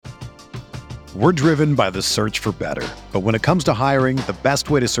We're driven by the search for better. But when it comes to hiring, the best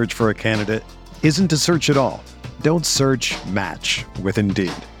way to search for a candidate isn't to search at all. Don't search, match with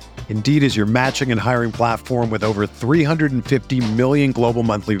Indeed. Indeed is your matching and hiring platform with over 350 million global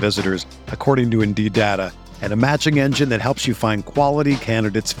monthly visitors, according to Indeed data, and a matching engine that helps you find quality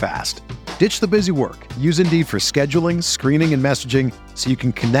candidates fast. Ditch the busy work. Use Indeed for scheduling, screening, and messaging so you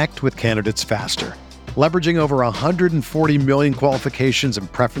can connect with candidates faster. Leveraging over 140 million qualifications and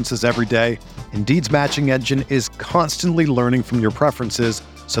preferences every day, Indeed's matching engine is constantly learning from your preferences,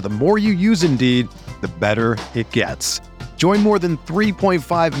 so the more you use Indeed, the better it gets. Join more than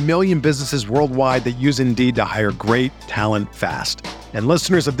 3.5 million businesses worldwide that use Indeed to hire great talent fast. And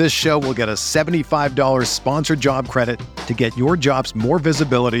listeners of this show will get a $75 sponsored job credit to get your jobs more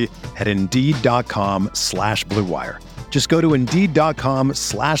visibility at Indeed.com/Blue Wire. Just go to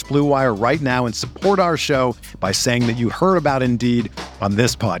Indeed.com/Blue Wire right now and support our show by saying that you heard about Indeed on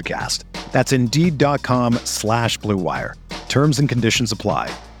this podcast. That's Indeed.com/Blue Wire. Terms and conditions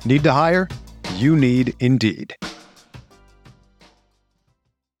apply. Need to hire? You need Indeed.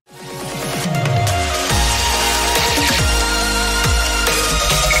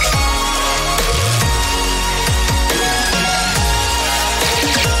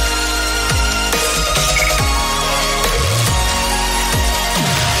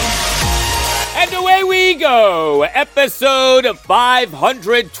 Go, episode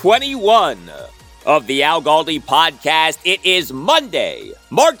 521 of the Al Galdi podcast. It is Monday,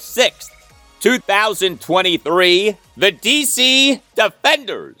 March 6th, 2023. The DC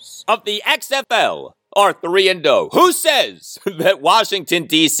Defenders of the XFL are 3-0. Who says that Washington,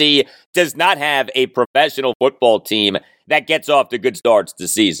 D.C. does not have a professional football team that gets off to good starts to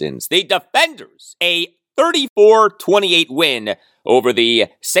seasons? The Defenders, a 34-28 win over the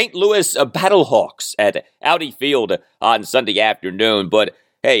St. Louis Battlehawks at Audi Field on Sunday afternoon. But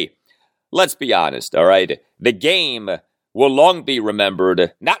hey, let's be honest, all right? The game will long be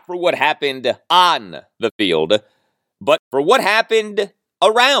remembered, not for what happened on the field, but for what happened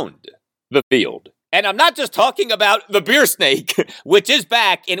around the field. And I'm not just talking about the beer snake, which is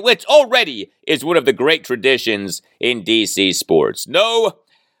back and which already is one of the great traditions in DC sports. No,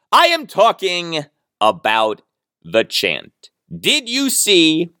 I am talking about the chant. Did you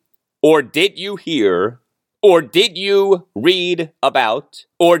see, or did you hear, or did you read about,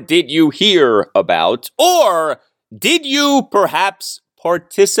 or did you hear about, or did you perhaps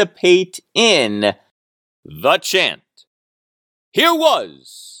participate in the chant? Here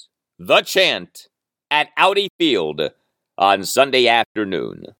was the chant at Audi Field on Sunday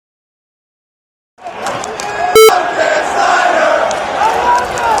afternoon.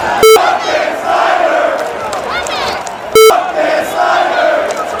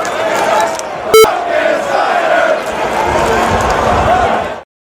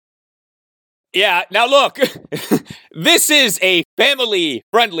 Yeah, now look, this is a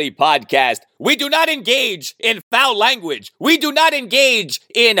family-friendly podcast. We do not engage in foul language. We do not engage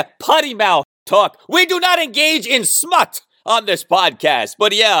in potty mouth talk. We do not engage in smut on this podcast.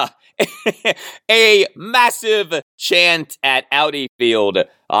 But yeah, a massive chant at Audi Field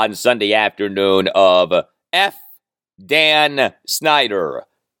on Sunday afternoon of F. Dan Snyder.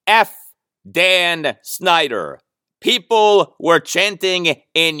 F. Dan Snyder. People were chanting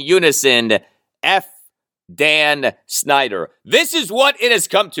in unison, F. Dan Snyder. This is what it has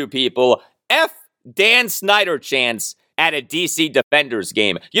come to, people. F. Dan Snyder chants at a DC Defenders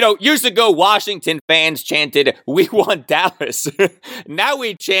game. You know, years ago, Washington fans chanted, "We want Dallas." Now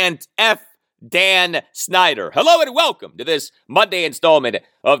we chant F. Dan Snyder. Hello and welcome to this Monday installment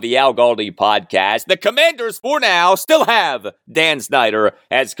of the Al Galdi podcast. The Commanders, for now, still have Dan Snyder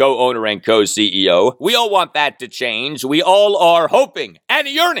as co-owner and co-CEO. We all want that to change. We all are hoping and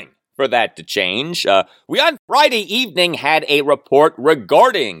yearning for that to change. We on Friday evening had a report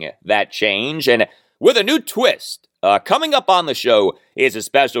regarding that change, and with a new twist. Coming up on the show is a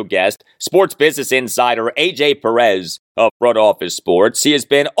special guest, sports business insider A.J. Perez of Front Office Sports. He has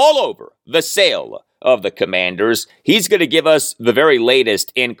been all over the sale of the Commanders. He's going to give us the very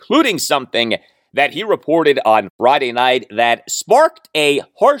latest, including something that he reported on Friday night that sparked a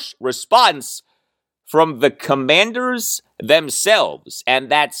harsh response from the Commanders themselves. And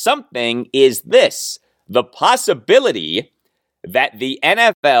that something is this: the possibility that the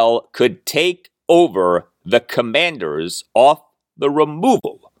NFL could take over the Commanders off the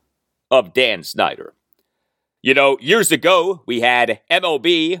removal of Dan Snyder. You know, years ago, we had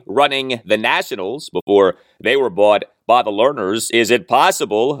MLB running the Nationals before they were bought by the Lerners. Is it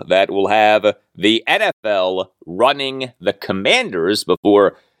possible that we'll have the NFL running the Commanders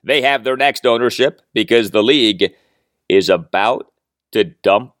before they have their next ownership? Because the league is about to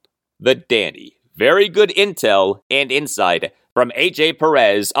dump the Danny. Very good intel and insight from A.J.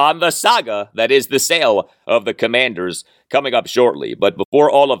 Perez on the saga that is the sale of the Commanders coming up shortly. But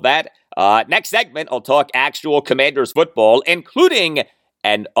before all of that, next segment, I'll talk actual Commanders football, including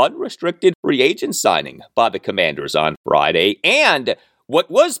an unrestricted free agent signing by the Commanders on Friday, and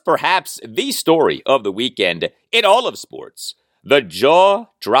what was perhaps the story of the weekend in all of sports, the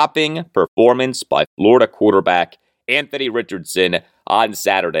jaw-dropping performance by Florida quarterback Anthony Richardson on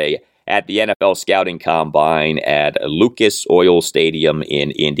Saturday at the NFL Scouting Combine at Lucas Oil Stadium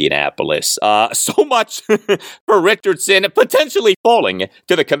in Indianapolis. So much for Richardson potentially falling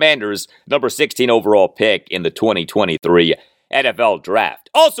to the Commanders' number 16 overall pick in the 2023 NFL Draft.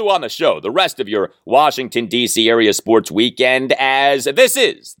 Also on the show, the rest of your Washington, D.C. area sports weekend, as this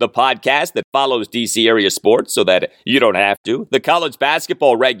is the podcast that follows D.C. area sports so that you don't have to. The college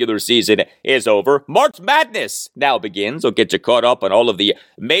basketball regular season is over. March Madness now begins. We'll get you caught up on all of the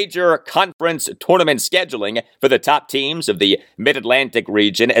major conference tournament scheduling for the top teams of the Mid-Atlantic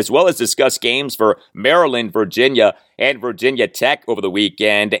region, as well as discuss games for Maryland, Virginia, and Virginia Tech over the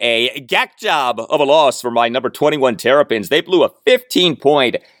weekend. A gack job of a loss for my number 21 Terrapins. They blew a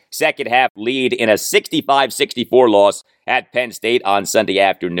 15-point second-half lead in a 65-64 loss at Penn State on Sunday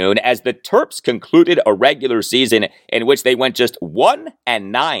afternoon as the Terps concluded a regular season in which they went just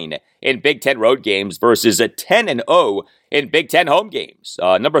 1-9 in Big Ten road games versus a 10-0 in Big Ten home games.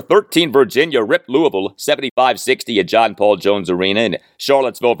 Number 13 Virginia ripped Louisville 75-60 at John Paul Jones Arena in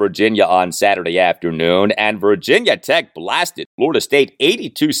Charlottesville, Virginia on Saturday afternoon, and Virginia Tech blasted Florida State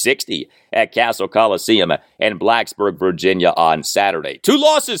 82-60 at Castle Coliseum in Blacksburg, Virginia on Saturday. Two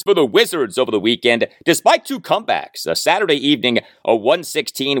losses for the Wizards over the weekend, despite two comebacks. Saturday evening, a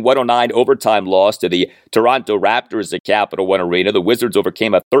 116-109 overtime loss to the Toronto Raptors at Capital One Arena. The Wizards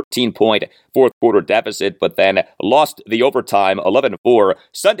overcame a 13-point fourth-quarter deficit, but then lost the overtime 11-4.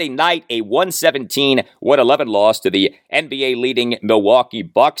 Sunday night, a 117-111 loss to the NBA-leading Milwaukee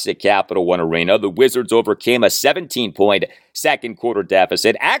Bucks at Capital One Arena. The Wizards overcame a 17-point second-quarter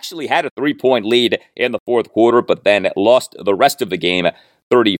deficit, actually had a 3-point lead in the fourth quarter, but then lost the rest of the game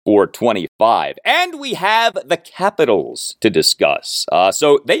 34-25. And we have the Capitals to discuss.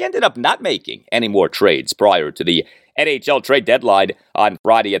 So they ended up not making any more trades prior to the NHL trade deadline on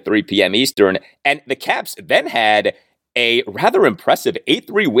Friday at 3 p.m. Eastern. And the Caps then had a rather impressive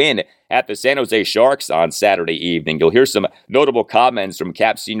 8-3 win at the San Jose Sharks on Saturday evening. You'll hear some notable comments from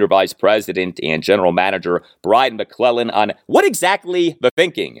Caps Senior Vice President and General Manager Brian McClellan on what exactly the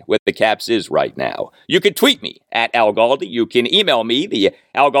thinking with the Caps is right now. You can tweet me at Al Galdi. You can email me, the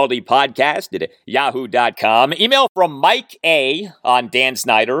Al Galdi podcast at yahoo.com. Email from Mike A. on Dan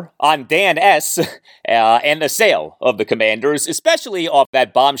Snyder, on Dan S. And the sale of the Commanders, especially off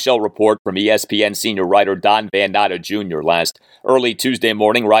that bombshell report from ESPN senior writer Don Van Natta Jr. last early Tuesday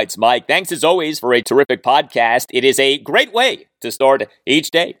morning, writes Mike, thanks as always for a terrific podcast. It is a great way to start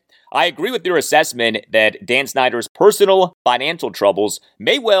each day. I agree with your assessment that Dan Snyder's personal financial troubles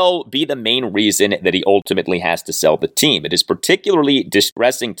may well be the main reason that he ultimately has to sell the team. It is particularly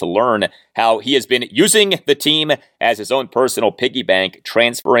distressing to learn how he has been using the team as his own personal piggy bank,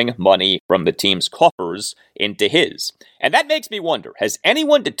 transferring money from the team's coffers into his. And that makes me wonder, has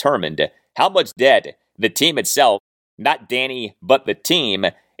anyone determined how much debt the team itself, not Danny, but the team,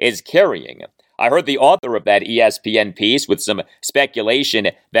 is carrying? I heard the author of that ESPN piece with some speculation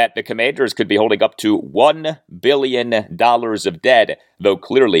that the Commanders could be holding up to $1 billion of debt, though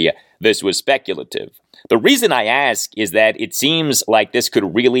clearly this was speculative. The reason I ask is that it seems like this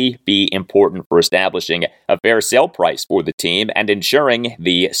could really be important for establishing a fair sale price for the team and ensuring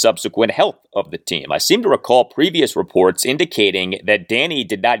the subsequent health of the team. I seem to recall previous reports indicating that Danny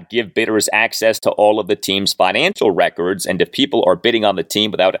did not give bidders access to all of the team's financial records, and if people are bidding on the team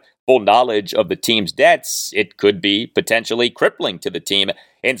without full knowledge of the team's debts, it could be potentially crippling to the team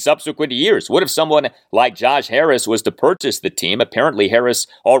in subsequent years. What if someone like Josh Harris was to purchase the team? Apparently, Harris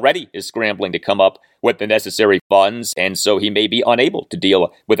already is scrambling to come up with the necessary funds, and so he may be unable to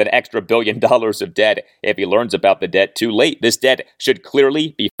deal with an extra $1 billion of debt if he learns about the debt too late. This debt should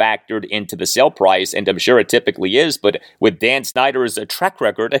clearly be factored into the sale price, and I'm sure it typically is, but with Dan Snyder's track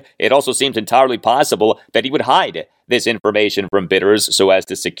record, it also seems entirely possible that he would hide this information from bidders so as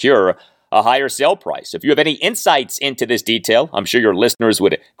to secure a higher sale price. If you have any insights into this detail, I'm sure your listeners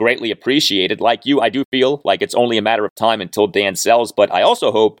would greatly appreciate it. Like you, I do feel like it's only a matter of time until Dan sells, but I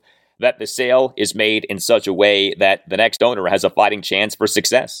also hope that the sale is made in such a way that the next owner has a fighting chance for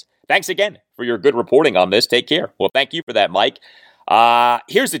success. Thanks again for your good reporting on this. Take care. Well, thank you for that, Mike.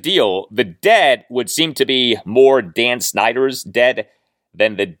 Here's the deal. The debt would seem to be more Dan Snyder's debt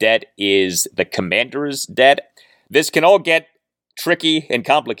than the debt is the Commander's debt. This can all get tricky and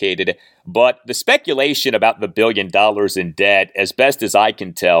complicated, but the speculation about the $1 billion in debt, as best as I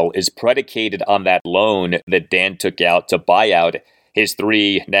can tell, is predicated on that loan that Dan took out to buy out his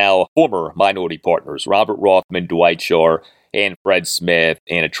three now former minority partners, Robert Rothman, Dwight Schar, and Fred Smith,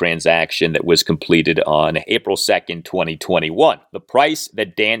 in a transaction that was completed on April 2nd, 2021. The price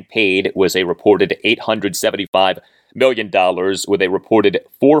that Dan paid was a reported $875 million with a reported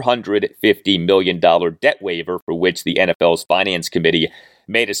 $450 million debt waiver for which the NFL's Finance Committee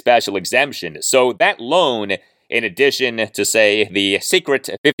made a special exemption. So that loan, in addition to, say, the secret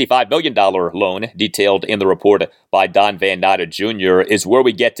 $55 million loan detailed in the report by Don Van Natta Jr., is where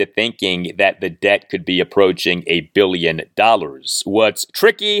we get to thinking that the debt could be approaching $1 billion. What's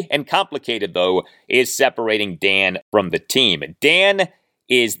tricky and complicated, though, is separating Dan from the team. Dan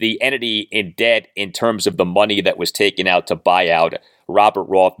is the entity in debt in terms of the money that was taken out to buy out Robert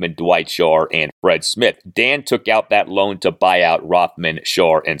Rothman, Dwight Schar, and Fred Smith. Dan took out that loan to buy out Rothman,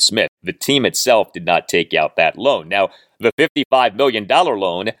 Schar, and Smith. The team itself did not take out that loan. Now, the $55 million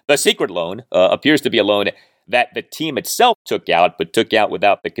loan, the secret loan, appears to be a loan that the team itself took out, but took out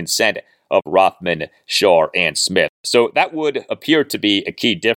without the consent of Rothman, Schar, and Smith. So that would appear to be a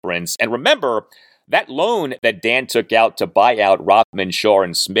key difference. And remember, that loan that Dan took out to buy out Rothman, Schar,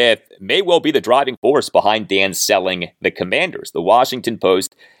 and Smith may well be the driving force behind Dan selling the Commanders. The Washington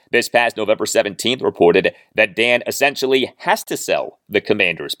Post this past November 17th reported that Dan essentially has to sell the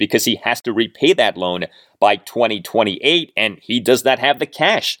Commanders because he has to repay that loan by 2028, and he does not have the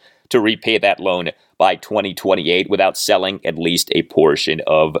cash to repay that loan by 2028 without selling at least a portion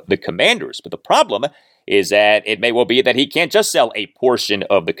of the Commanders. But the problem is that it may well be that he can't just sell a portion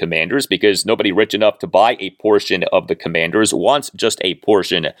of the Commanders because nobody rich enough to buy a portion of the Commanders wants just a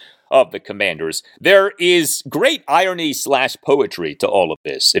portion of the Commanders. There is great irony/poetry to all of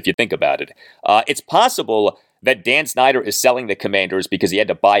this, if you think about it. It's possible that Dan Snyder is selling the Commanders because he had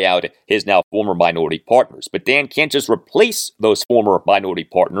to buy out his now former minority partners. But Dan can't just replace those former minority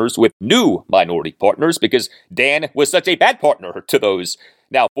partners with new minority partners because Dan was such a bad partner to those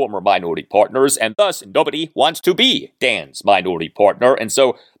now former minority partners, and thus nobody wants to be Dan's minority partner. And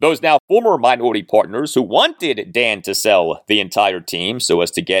so those now former minority partners who wanted Dan to sell the entire team so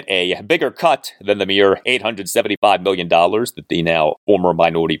as to get a bigger cut than the mere $875 million that the now former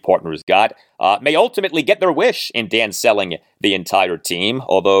minority partners got, may ultimately get their wish in Dan selling the entire team,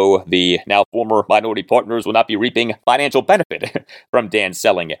 although the now former minority partners will not be reaping financial benefit from Dan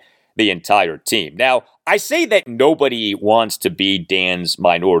selling the entire team. Now, I say that nobody wants to be Dan's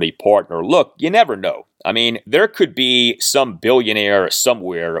minority partner. Look, you never know. I mean, there could be some billionaire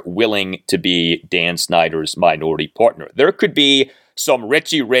somewhere willing to be Dan Snyder's minority partner. There could be some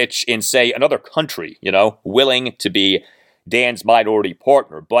Richie Rich in, say, another country, willing to be Dan's minority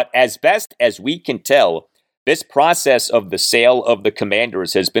partner. But as best as we can tell, this process of the sale of the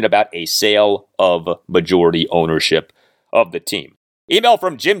Commanders has been about a sale of majority ownership of the team. Email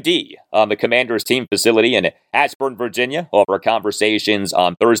from Jim D. on the Commanders team facility in Ashburn, Virginia, over conversations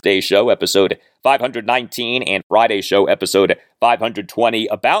on Thursday's show, episode 519, and Friday's show, episode 520,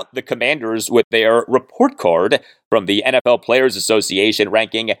 about the Commanders with their report card from the NFL Players Association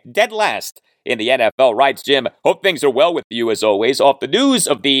ranking dead last in the NFL. Writes Jim, hope things are well with you as always. Off the news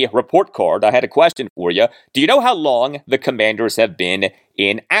of the report card, I had a question for you. Do you know how long the Commanders have been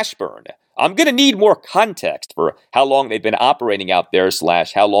in Ashburn? I'm going to need more context for how long they've been operating out there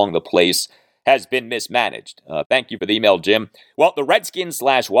 / how long the place has been mismanaged. Thank you for the email, Jim. Well, the Redskins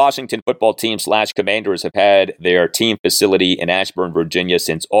 / Washington football team / Commanders have had their team facility in Ashburn, Virginia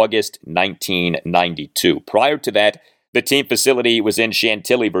since August 1992. Prior to that, the team facility was in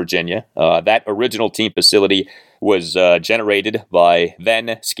Chantilly, Virginia. That original team facility was generated by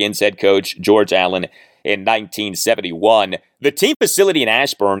then Skins head coach George Allen in 1971. The team facility in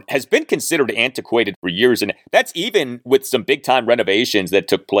Ashburn has been considered antiquated for years, and that's even with some big-time renovations that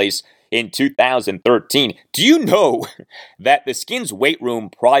took place in 2013. Do you know that the Skins weight room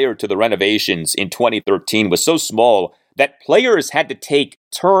prior to the renovations in 2013 was so small that players had to take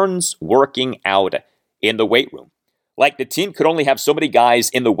turns working out in the weight room? Like, the team could only have so many guys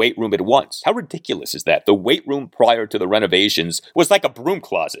in the weight room at once. How ridiculous is that? The weight room prior to the renovations was like a broom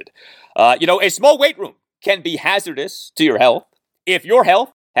closet. A small weight room can be hazardous to your health. If your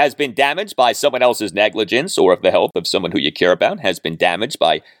health has been damaged by someone else's negligence, or if the health of someone who you care about has been damaged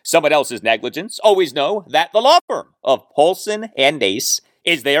by someone else's negligence, always know that the law firm of Paulson and Nace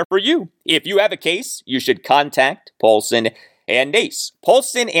is there for you. If you have a case, you should contact Paulson and Nace.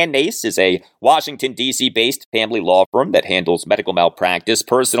 Paulson and Nace is a Washington, D.C.-based family law firm that handles medical malpractice,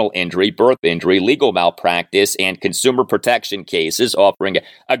 personal injury, birth injury, legal malpractice, and consumer protection cases, offering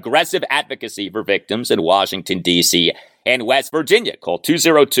aggressive advocacy for victims in Washington, D.C. and West Virginia. Call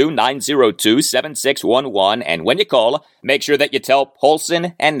 202-902-7611. And when you call, make sure that you tell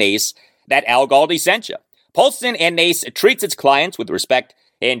Paulson and Nace that Al Galdi sent you. Paulson and Nace treats its clients with respect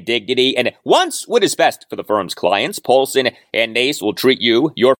and dignity and wants what is best for the firm's clients. Paulson and Nace will treat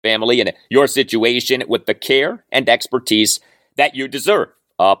you, your family, and your situation with the care and expertise that you deserve.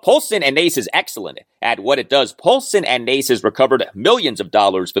 Paulson and Nace is excellent at what it does. Paulson and Nace has recovered millions of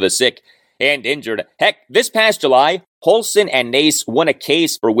dollars for the sick and injured. Heck, this past July, Paulson and Nace won a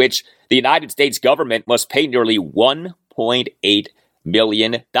case for which the United States government must pay nearly $1.8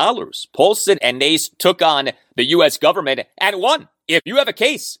 million. Paulson and Nace took on the U.S. government and won. If you have a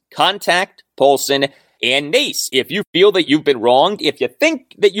case, contact Paulson and Nace. If you feel that you've been wronged, if you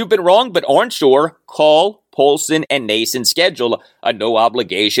think that you've been wronged but aren't sure, call Paulson and Nace and schedule a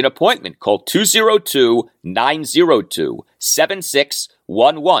no-obligation appointment. Call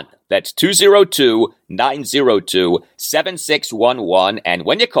 202-902-7611. That's 202-902-7611. And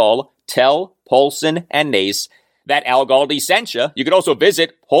when you call, tell Paulson and Nace that Al Galdi sent you. You can also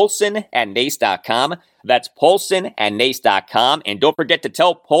visit PaulsonandNace.com. That's PaulsonandNace.com. And don't forget to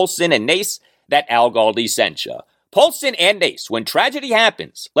tell Paulson and Nace that Al Galdi sent you. Paulson and Nace, when tragedy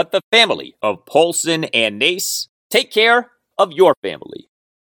happens, let the family of Paulson and Nace take care of your family.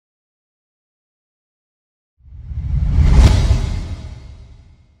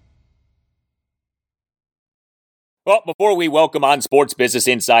 Well, before we welcome on Sports Business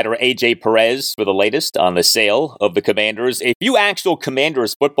Insider A.J. Perez for the latest on the sale of the Commanders, a few actual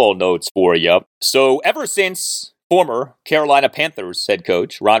Commanders football notes for you. So ever since former Carolina Panthers head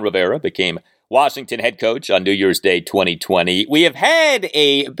coach Ron Rivera became Washington head coach on New Year's Day 2020, we have had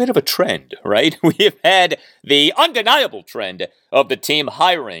a bit of a trend, right? We have had the undeniable trend of the team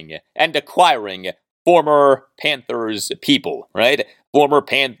hiring and acquiring former Panthers people, right? Former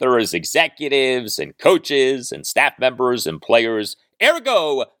Panthers executives and coaches and staff members and players.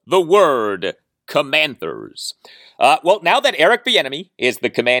 Ergo, the word Commanders. Well, now that Eric Bieniemy is the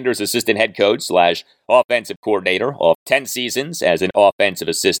Commanders' assistant head coach / offensive coordinator of 10 seasons as an offensive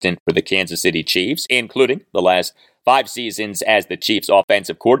assistant for the Kansas City Chiefs, including the last 5 seasons as the Chiefs'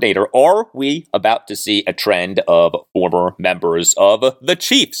 offensive coordinator, are we about to see a trend of former members of the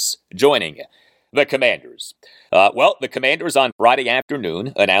Chiefs joining the Commanders? Well, the Commanders on Friday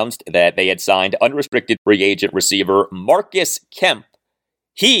afternoon announced that they had signed unrestricted free agent receiver Marcus Kemp.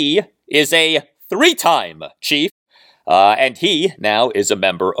 He is a 3-time Chief, and he now is a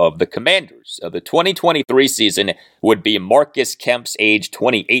member of the Commanders. The 2023 season would be Marcus Kemp's age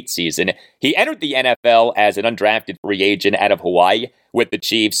 28 season. He entered the NFL as an undrafted free agent out of Hawaii with the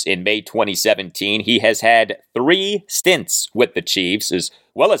Chiefs in May 2017. He has had 3 stints with the Chiefs, as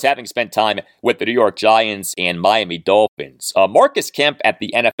well as having spent time with the New York Giants and Miami Dolphins. Marcus Kemp at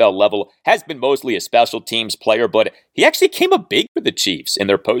the NFL level has been mostly a special teams player, but he actually came up big for the Chiefs in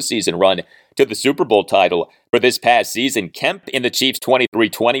their postseason run to the Super Bowl title for this past season. Kemp in the Chiefs'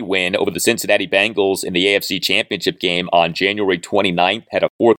 23-20 win over the Cincinnati Bengals in the AFC Championship game on January 29th had a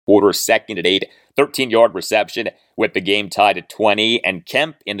fourth quarter, second and 8, 13-yard reception with the game tied at 20. And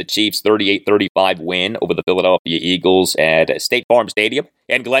Kemp in the Chiefs' 38-35 win over the Philadelphia Eagles at State Farm Stadium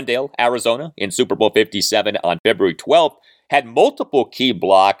in Glendale, Arizona in Super Bowl 57 on February 12th had multiple key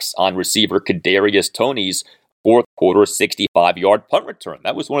blocks on receiver Kadarius Toney's fourth quarter 65-yard punt return.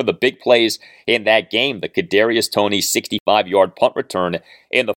 That was one of the big plays in that game, the Kadarius Toney 65-yard punt return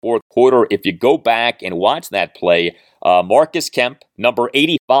in the fourth quarter. If you go back and watch that play, Marcus Kemp, number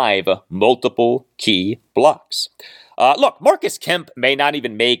 85, multiple key blocks. Look, Marcus Kemp may not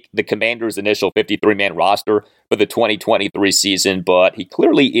even make the Commanders' initial 53-man roster for the 2023 season, but he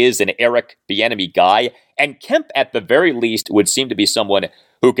clearly is an Eric Bieniemy guy, and Kemp, at the very least, would seem to be someone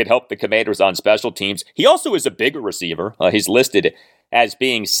who could help the Commanders on special teams. He also is a bigger receiver. He's listed as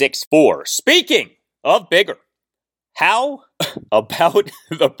being 6'4". Speaking of bigger, how about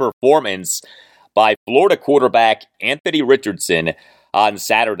the performance by Florida quarterback Anthony Richardson on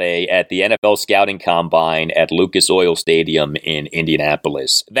Saturday at the NFL Scouting Combine at Lucas Oil Stadium in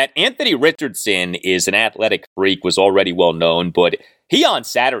Indianapolis? That Anthony Richardson is an athletic freak was already well known, but he on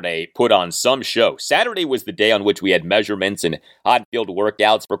Saturday put on some show. Saturday was the day on which we had measurements and on-field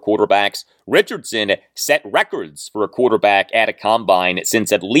workouts for quarterbacks. Richardson set records for a quarterback at a combine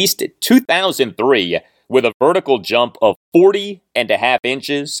since at least 2003 with a vertical jump of 40.5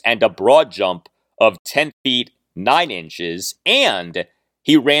 inches and a broad jump of 10 feet 9 inches, and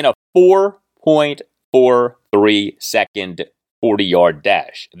he ran a 4.43 second 40-yard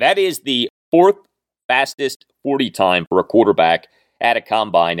dash. That is the 4th fastest 40 time for a quarterback at a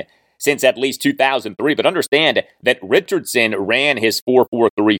combine since at least 2003. But understand that Richardson ran his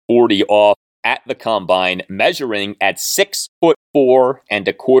 4.43 40 off at the combine, measuring at 6'4" and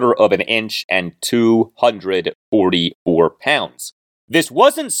a quarter of an inch and 244 pounds. This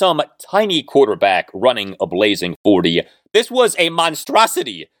wasn't some tiny quarterback running a blazing 40. This was a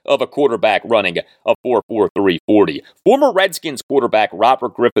monstrosity of a quarterback running a 4.43 40. Former Redskins quarterback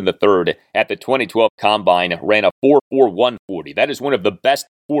Robert Griffin III at the 2012 Combine ran a 4.41 40. That is one of the best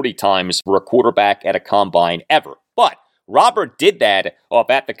 40 times for a quarterback at a Combine ever. But Robert did that off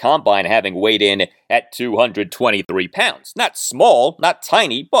at the Combine having weighed in at 223 pounds. Not small, not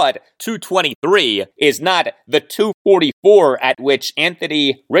tiny, but 223 is not the 244 at which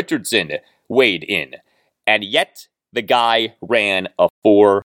Anthony Richardson weighed in. And yet, the guy ran a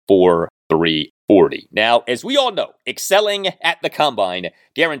 4.43 40. Now, as we all know, excelling at the Combine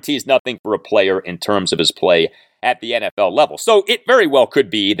guarantees nothing for a player in terms of his play at the NFL level. So it very well could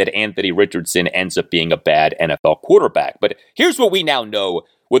be that Anthony Richardson ends up being a bad NFL quarterback. But here's what we now know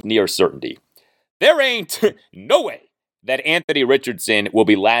with near certainty. There ain't no way that Anthony Richardson will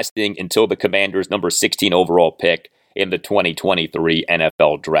be lasting until the Commanders' number 16 overall pick in the 2023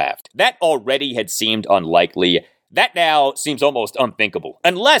 NFL Draft. That already had seemed unlikely. That now seems almost unthinkable,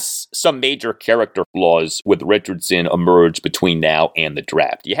 unless some major character flaws with Richardson emerge between now and the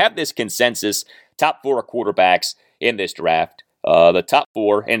draft. You have this consensus, top 4 quarterbacks in this draft. The top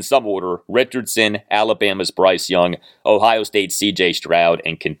 4, in some order, Richardson, Alabama's Bryce Young, Ohio State's C.J. Stroud,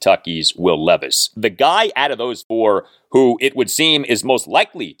 and Kentucky's Will Levis. The guy out of those 4 who it would seem is most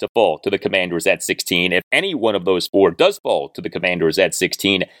likely to fall to the Commanders at 16, if any one of those 4 does fall to the Commanders at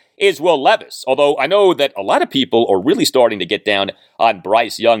 16, is Will Levis. Although I know that a lot of people are really starting to get down on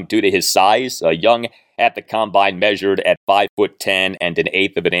Bryce Young due to his size. Young at the Combine measured at 5'10" and an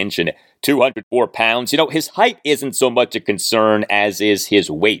eighth of an inch and 204 pounds. You know, his height isn't so much a concern as is his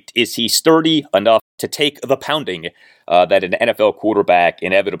weight. Is he sturdy enough to take the pounding that an NFL quarterback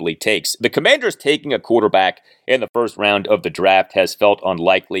inevitably takes? The Commanders taking a quarterback in the first round of the draft has felt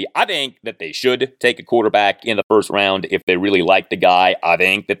unlikely. I think that they should take a quarterback in the first round if they really like the guy. I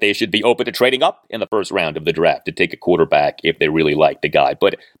think that they should be open to trading up in the first round of the draft to take a quarterback if they really like the guy.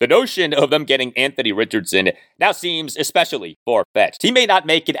 But the notion of them getting Anthony Richardson now seems especially far-fetched. He may not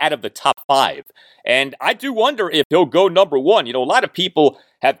make it out of the top 5. And I do wonder if he'll go number 1. You know, a lot of people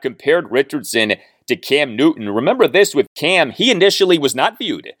have compared Richardson to Cam Newton. Remember this with Cam, he initially was not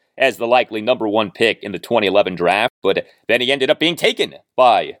viewed as the likely number 1 pick in the 2011 draft, but then he ended up being taken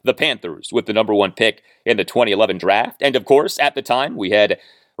by the Panthers with the number 1 pick in the 2011 draft. And of course, at the time, we had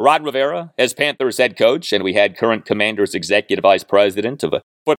Ron Rivera as Panthers head coach, and we had current Commanders executive vice president of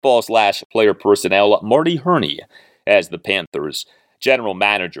football/player personnel, Marty Herney, as the Panthers general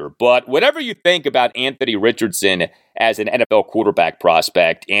manager. But whatever you think about Anthony Richardson as an NFL quarterback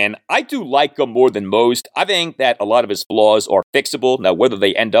prospect, and I do like him more than most, I think that a lot of his flaws are fixable. Now, whether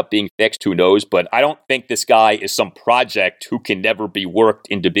they end up being fixed, who knows? But I don't think this guy is some project who can never be worked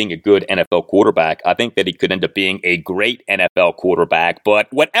into being a good NFL quarterback. I think that he could end up being a great NFL quarterback.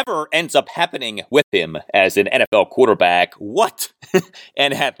 But whatever ends up happening with him as an NFL quarterback, what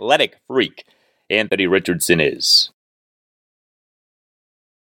an athletic freak Anthony Richardson is.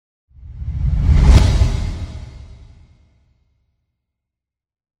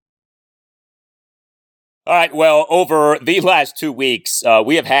 All right, well, over the last 2 weeks,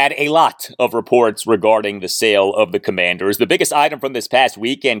 we have had a lot of reports regarding the sale of the Commanders. The biggest item from this past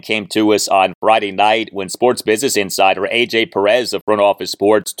weekend came to us on Friday night when sports business insider A.J. Perez of Front Office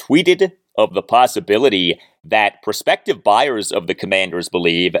Sports tweeted of the possibility that prospective buyers of the Commanders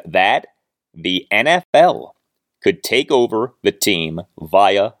believe that the NFL could take over the team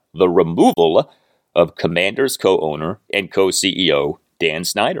via the removal of Commanders co-owner and co-CEO Dan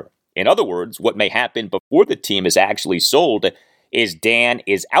Snyder. In other words, what may happen before the team is actually sold is Dan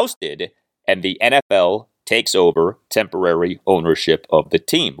is ousted and the NFL takes over temporary ownership of the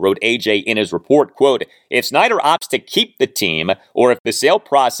team. Wrote AJ in his report, quote, "If Snyder opts to keep the team or if the sale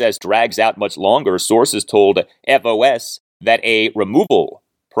process drags out much longer, sources told FOS that a removal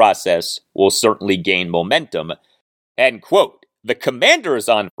process will certainly gain momentum," end quote. The Commanders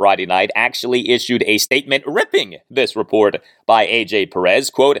on Friday night actually issued a statement ripping this report by A.J.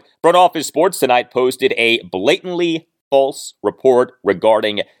 Perez. Quote, "Front Office Sports tonight posted a blatantly false report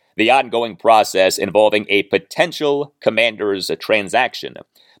regarding the ongoing process involving a potential Commanders transaction.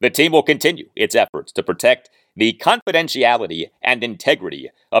 The team will continue its efforts to protect the confidentiality and integrity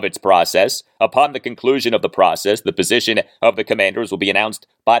of its process. Upon the conclusion of the process, the position of the Commanders will be announced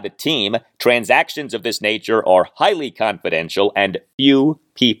by the team. Transactions of this nature are highly confidential and few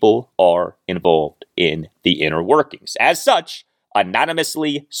people are involved in the inner workings. As such,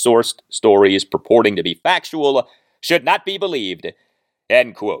 anonymously sourced stories purporting to be factual should not be believed,"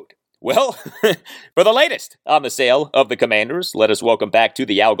 end quote. Well, for the latest on the sale of the Commanders, let us welcome back to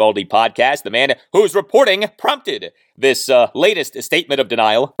the Al Galdi podcast, the man whose reporting prompted this latest statement of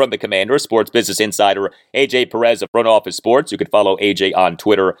denial from the Commanders, sports business insider A.J. Perez of Front Office Sports. You can follow A.J. on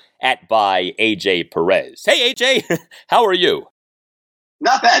Twitter at @AJ_Perez. Hey, A.J., how are you?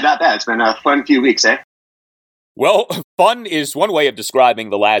 Not bad, not bad. It's been a fun few weeks, eh? Well, fun is one way of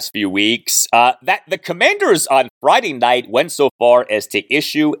describing the last few weeks. That the Commanders on Friday night went so far as to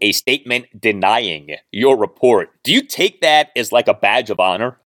issue a statement denying your report. Do you take that as like a badge of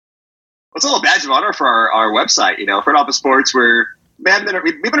honor? It's a little badge of honor for our website. You know, Front Office Sports, we've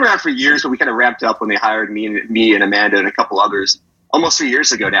been around for years, but we kind of ramped up when they hired me and Amanda and a couple others almost 3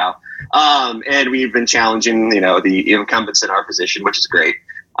 years ago now. And we've been challenging, the incumbents in our position, which is great.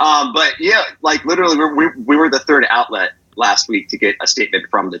 But yeah, like literally we were the third outlet last week to get a statement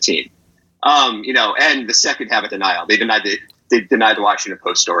from the team. And the second have a denial. They denied the Washington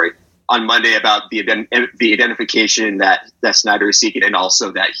Post story on Monday about the identification that Snyder is seeking, and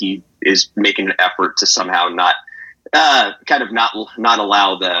also that he is making an effort to somehow not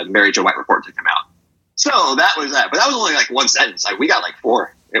allow the Mary Jo White report to come out. So that was that. But that was only like one sentence. We got like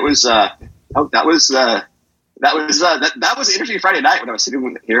four. It was that was an interesting Friday night when I was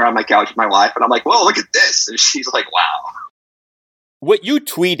sitting here on my couch with my wife, and I'm like, "Whoa, look at this!" And she's like, "Wow." What you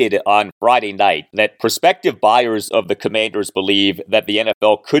tweeted on Friday night, that prospective buyers of the Commanders believe that the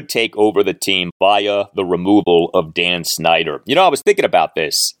NFL could take over the team via the removal of Dan Snyder. I was thinking about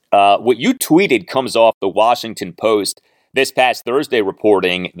this. What you tweeted comes off the Washington Post this past Thursday,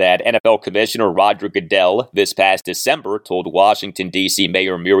 reporting that NFL Commissioner Roger Goodell this past December told Washington, D.C.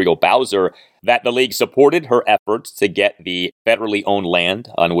 Mayor Muriel Bowser that the league supported her efforts to get the federally owned land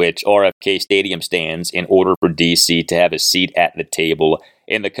on which RFK Stadium stands in order for D.C. to have a seat at the table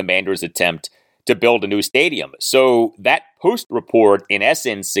in the Commanders' attempt to build a new stadium. So that Post report, in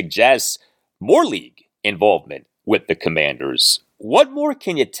essence, suggests more league involvement with the Commanders. What more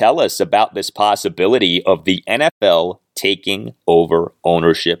can you tell us about this possibility of the NFL taking over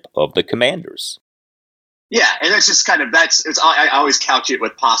ownership of the Commanders? Yeah, and that's just I always couch it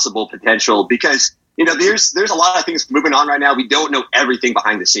with possible potential because, there's a lot of things moving on right now. We don't know everything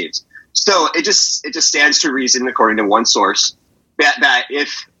behind the scenes. So it just stands to reason, according to one source, that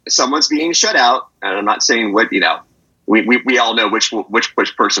if someone's being shut out, and I'm not saying what, we all know which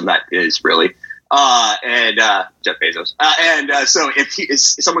person that is really, and Jeff Bezos. So if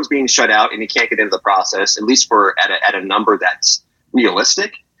someone's being shut out and he can't get into the process, at least for at a number that's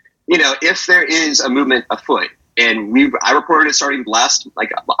realistic, if there is a movement afoot, and I reported it starting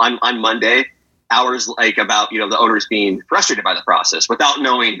on Monday, hours about the owners being frustrated by the process without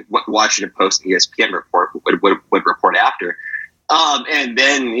knowing what the Washington Post and ESPN report would report after, and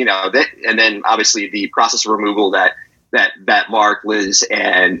then obviously the process of removal that Mark, Liz,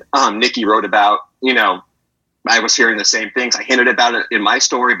 and Nikki wrote about. I was hearing the same things. I hinted about it in my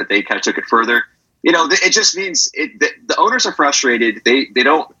story, but they kind of took it further. It just means the owners are frustrated. They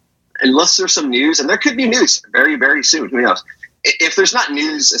don't, unless there's some news, and there could be news very, very soon. Who knows? If there's not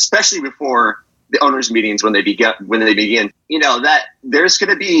news, especially before the owners' meetings when they begin, that there's going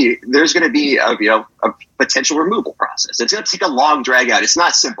to be a potential removal process. It's going to take a long drag out. It's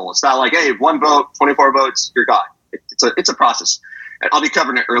not simple. It's not like, hey, one vote, 24 votes, you're gone. It's a process. And I'll be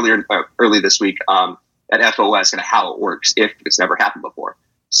covering it early this week at FOS, kind of how it works if it's never happened before.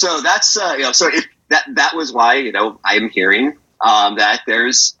 So that's so if that was why I'm hearing that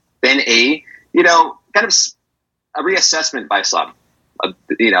there's been a kind of a reassessment by some.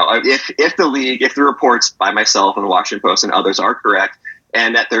 If the league, if the reports by myself and the Washington Post and others are correct,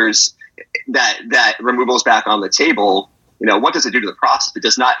 and that there's that removal is back on the table, what does it do to the process? It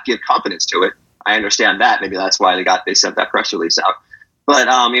does not give confidence to it. I understand that. Maybe that's why they sent that press release out. But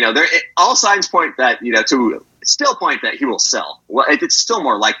all signs point that to still point that he will sell. Well, it's still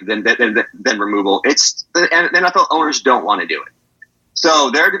more likely than removal. It's the NFL owners don't want to do it.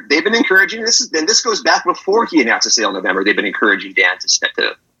 So they've been encouraging this, and this goes back before he announced the sale in November. They've been encouraging Dan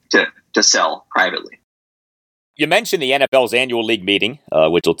to sell privately. You mentioned the NFL's annual league meeting,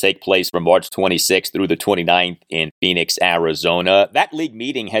 which will take place from March 26th through the 29th in Phoenix, Arizona. That league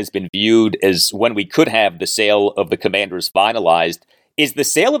meeting has been viewed as when we could have the sale of the Commanders finalized. Is the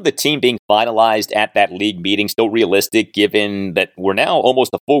sale of the team being finalized at that league meeting still realistic, given that we're now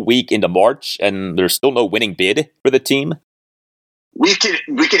almost a full week into March and there's still no winning bid for the team? We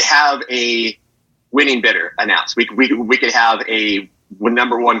could have a winning bidder announced. We could have a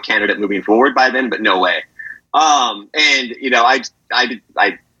number one candidate moving forward by then, but no way. I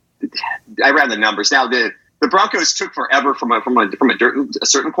ran the numbers. Now the Broncos took forever from a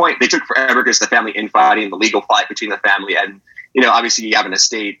certain point. They took forever because the family infighting, the legal fight between the family obviously you have an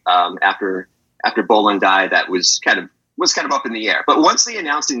estate after Bolin died that was kind of up in the air. But once they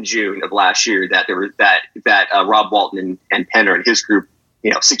announced in June of last year that there was that Rob Walton and Penner and his group,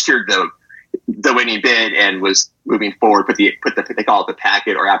 secured the winning bid and was moving forward, they call it the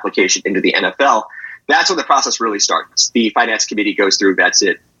packet or application into the NFL. That's when the process really starts. The finance committee goes through, vets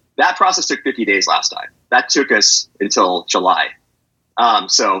it. That process took 50 days last time. That took us until July.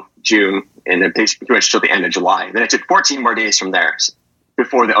 So June, and then pretty much till the end of July. Then it took 14 more days from there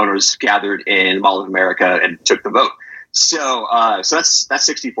before the owners gathered in Mall of America and took the vote. So that's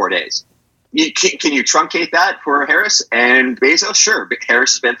 64 days. Can you truncate that for Harris and Bezos? Sure, but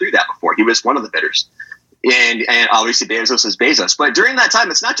Harris has been through that before. He was one of the bidders, and obviously Bezos is Bezos. But during that time,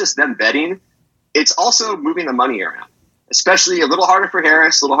 it's not just them betting; it's also moving the money around. Especially a little harder for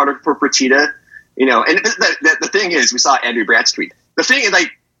Harris, a little harder for Fertitta. And the thing is, we saw Andrew Brandt's tweet. The thing is,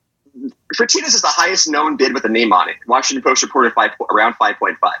 Fertitta's is the highest known bid with a name on it. Washington Post reported around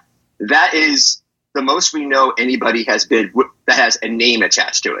 5.5. That is the most we know anybody has bid that has a name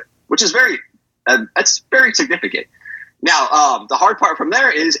attached to it, which is that's very significant. Now, the hard part from there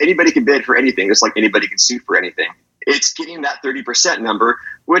is anybody can bid for anything, just like anybody can sue for anything. It's getting that 30% number,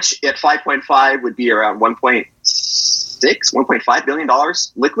 which at 5.5 would be around $1.5 billion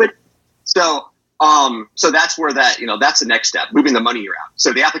liquid. So that's where that's the next step, moving the money around.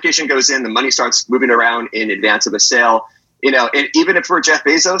 So the application goes in, the money starts moving around in advance of a sale. And even if for Jeff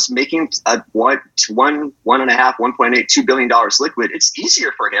Bezos making a $1.5, $1.8, $2 billion liquid, it's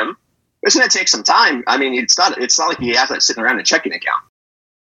easier for him. It's going to take some time. I mean, it's not like he has that sitting around in a checking account.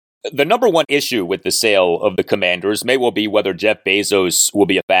 The number one issue with the sale of the Commanders may well be whether Jeff Bezos will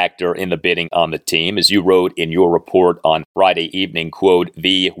be a factor in the bidding on the team. As you wrote in your report on Friday evening, quote,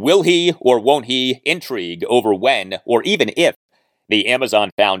 the will he or won't he intrigue over when or even if the Amazon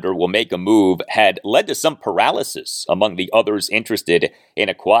founder will make a move had led to some paralysis among the others interested in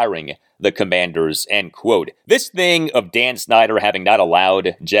acquiring the Commanders, end quote. This thing of Dan Snyder having not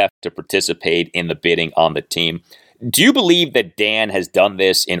allowed Jeff to participate in the bidding on the team, do you believe that Dan has done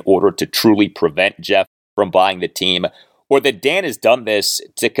this in order to truly prevent Jeff from buying the team, or that Dan has done this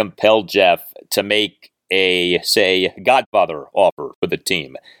to compel Jeff to make a, say, Godfather offer for the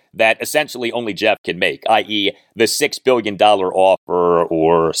team that essentially only Jeff can make, i.e. the $6 billion offer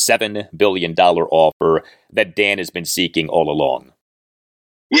or $7 billion offer that Dan has been seeking all along?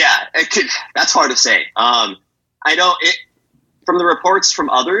 Yeah, that's hard to say. From the reports from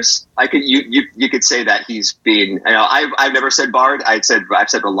others, you could say that he's been. I've never said barred. I've said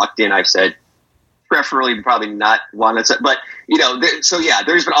reluctant. I've said preferably probably not wanted. But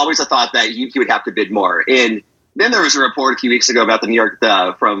there's been always a thought that he would have to bid more. And then there was a report a few weeks ago about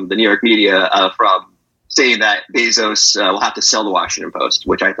from the New York media from saying that Bezos will have to sell the Washington Post,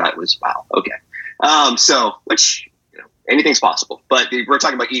 which I thought was wow. Okay, anything's possible. But we're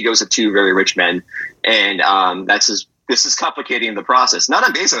talking about egos of two very rich men, and this is complicating the process. Not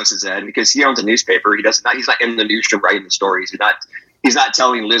on Bezos' end because he owns a newspaper. He's not in the newsroom writing the stories. He's not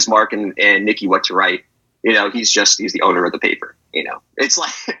telling Liz Mark and Nikki what to write. He's the owner of the paper. It's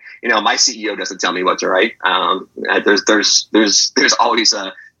like my CEO doesn't tell me what to write. There's always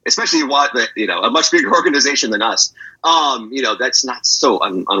especially a much bigger organization than us. That's not so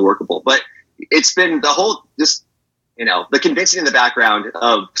unworkable. But it's been the whole the convincing in the background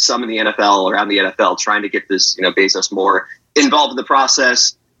of some in the NFL, around the NFL, trying to get this, Bezos more involved in the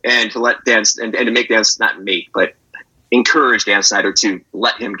process and to let Dan and to make Dan, but encourage Dan Snyder to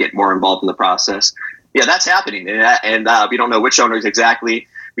let him get more involved in the process. Yeah, that's happening. And we don't know which owners exactly.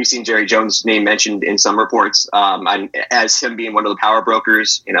 We've seen Jerry Jones' name mentioned in some reports as him being one of the power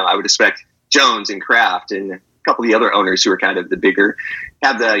brokers. I would expect Jones and Kraft and a couple of the other owners who are kind of the bigger,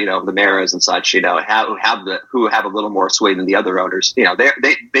 have the Maras and such, who have a little more sway than the other owners. They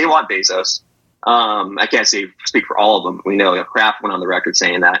want Bezos. I can't speak for all of them. We know Kraft went on the record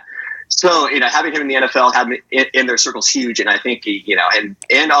saying that. So, having him in the NFL, having in their circle's huge. And I think,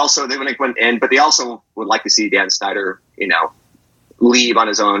 and also but they also would like to see Dan Snyder, leave on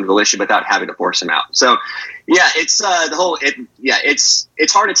his own volition without having to force him out. So, yeah, it's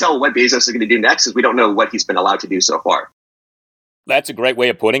it's hard to tell what Bezos is going to do next because we don't know what he's been allowed to do so far. That's a great way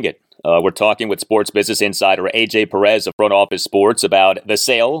of putting it. We're talking with sports business insider A.J. Perez of Front Office Sports about the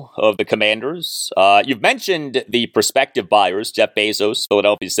sale of the Commanders. You've mentioned the prospective buyers, Jeff Bezos,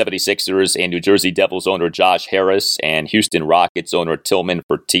 Philadelphia 76ers, and New Jersey Devils owner Josh Harris, and Houston Rockets owner Tillman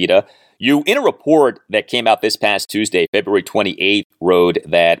Fertitta. You, in a report that came out this past Tuesday, February 28th, wrote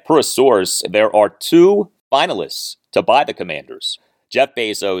that, per a source, there are two finalists to buy the Commanders, Jeff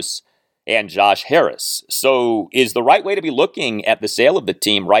Bezos and Josh Harris. So is the right way to be looking at the sale of the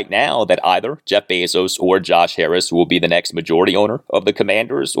team right now that either Jeff Bezos or Josh Harris will be the next majority owner of the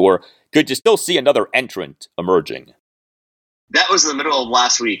Commanders, or could you still see another entrant emerging? That was in the middle of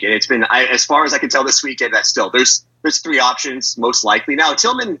last week, and it's been, as far as I can tell this weekend, that's still, there's three options most likely. Now,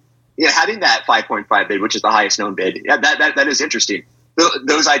 Tillman, having that 5.5 bid, which is the highest known bid, that is interesting.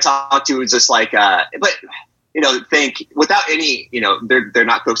 Those I talked to is just like, but think without any, they're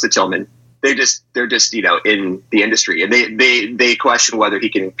not close to Tillman. They're just in the industry, and they question whether he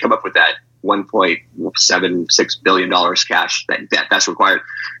can come up with that $1.76 billion cash that's required.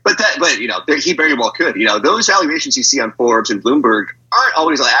 But he very well could. Those valuations you see on Forbes and Bloomberg aren't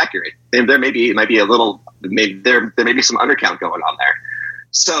always accurate. And it might be a little, there may be some undercount going on there.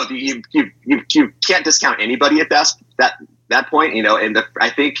 So you can't discount anybody at that point. And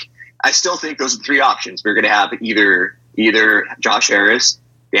I still think those are the three options. We're going to have either Josh Harris,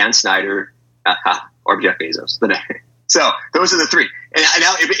 Dan Snyder, or Jeff Bezos. So those are the three. And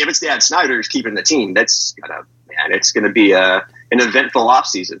now, if it's Dan Snyder who's keeping the team, it's going to be an eventful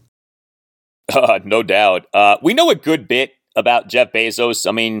offseason. No doubt. We know a good bit about Jeff Bezos.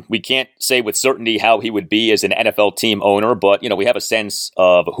 I mean, we can't say with certainty how he would be as an NFL team owner, but we have a sense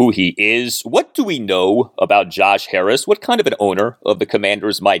of who he is. What do we know about Josh Harris? What kind of an owner of the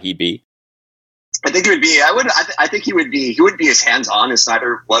Commanders might he be? I think he would be. I think he would be. He wouldn't be as hands-on as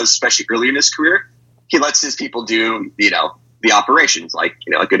Snyder was, especially early in his career. He lets his people do, the operations, like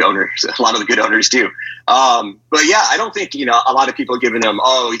good owners. A lot of the good owners do. But yeah, I don't think a lot of people are giving him,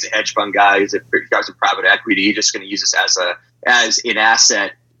 oh, he's a hedge fund guy. He's a private equity. He's just going to use this as an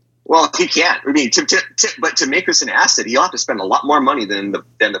asset. Well, he can't. I mean, but to make this an asset, he'll have to spend a lot more money than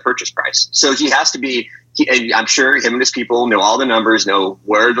the purchase price. So he has to be. And I'm sure him and his people know all the numbers, know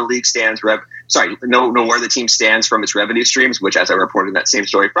where the league stands. Know where the team stands from its revenue streams, which, as I reported in that same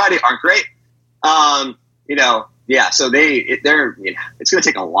story Friday, aren't great. So they're it's going to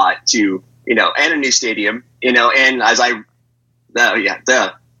take a lot to, and a new stadium, and as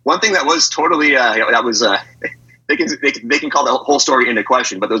the one thing that was totally, that was, they can call the whole story into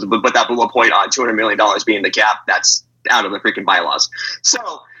question, but that bullet point on $200 million being the cap, that's out of the freaking bylaws.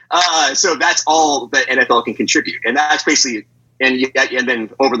 So that's all that NFL can contribute. And that's basically, and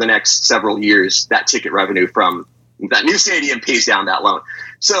then over the next several years, that ticket revenue from that new stadium pays down that loan.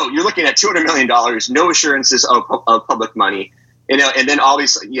 So you're looking at $200 million, no assurances of public money, and then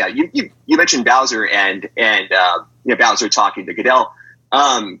obviously, you mentioned Bowser and Bowser talking to Goodell.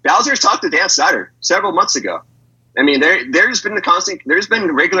 Bowser's talked to Dan Snyder several months ago. I mean, there's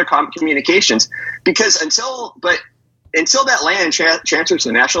been regular communications, because until that land transfers to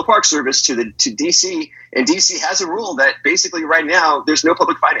the National Park Service to DC, and DC has a rule that basically right now there's no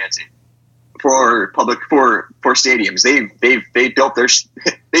public financing for stadiums. They've built their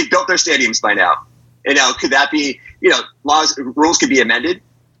stadiums by now. Could that be, rules could be amended.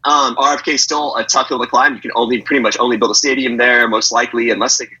 RFK is still a tough hill to climb. You can pretty much only build a stadium there, most likely,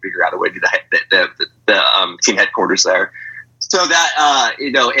 unless they can figure out a way to do the team headquarters there. So that,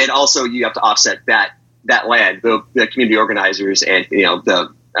 and also you have to offset that land. The community organizers and,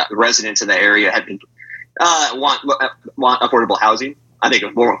 the residents in the area have been, want affordable housing. I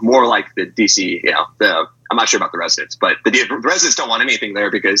think more like the DC, I'm not sure about the residents, but the residents don't want anything there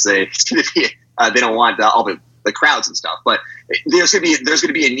because they don't want all the crowds and stuff. But there's going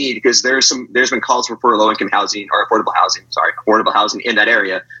to be a need, because there's been calls for low income housing or affordable housing in that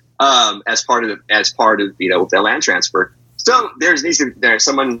area as part of the land transfer. So there's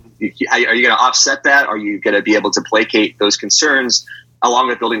someone. Are you going to offset that? Are you going to be able to placate those concerns along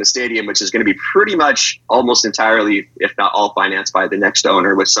with building the stadium, which is going to be pretty much almost entirely, if not all, financed by the next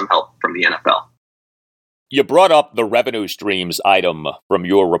owner with some help from the NFL? You brought up the revenue streams item from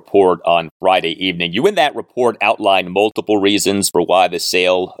your report on Friday evening. You, in that report, outlined multiple reasons for why the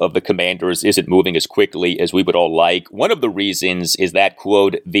sale of the Commanders isn't moving as quickly as we would all like. One of the reasons is that,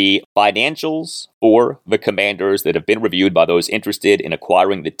 quote, the financials for the Commanders that have been reviewed by those interested in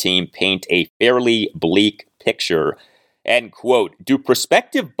acquiring the team paint a fairly bleak picture. End quote. Do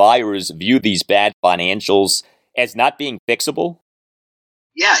prospective buyers view these bad financials as not being fixable?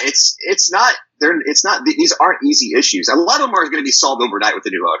 Yeah, it's not. These aren't easy issues. A lot of them are going to be solved overnight with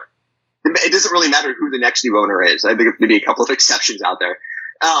the new owner. It doesn't really matter who the next new owner is. I think there may be a couple of exceptions out there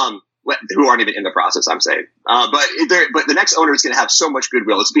who aren't even in the process, I'm saying. But the next owner is going to have so much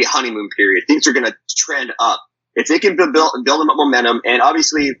goodwill. It's going to be a honeymoon period. Things are going to trend up if they can build them up momentum. And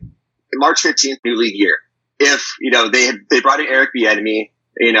obviously, March 15th, new league year. If they brought in Eric Bieniemy,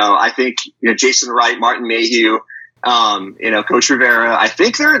 I think Jason Wright, Martin Mayhew, Coach Rivera. I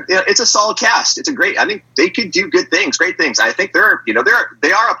think it's a solid cast. I think they could do great things. I think they are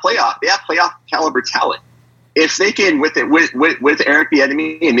a playoff. They have playoff caliber talent. If they can with Eric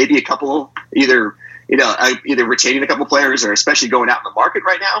Bieniemy and maybe a couple either retaining a couple players or especially going out in the market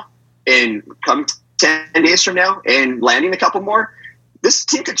right now and come 10 days from now and landing a couple more, this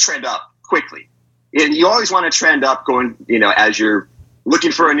team could trend up quickly. And you always want to trend up going, as you're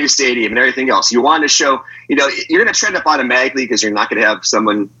looking for a new stadium and everything else. You want to show, you're going to trend up automatically because you're not going to have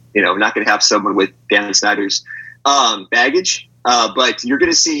someone, with Dan Snyder's baggage. But you're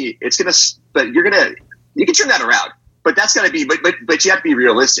going to see you can turn that around. But that's got to be, but you have to be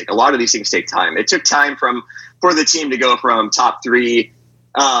realistic. A lot of these things take time. It took time for the team to go from top 3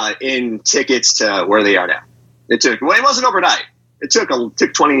 in tickets to where they are now. It wasn't overnight. It took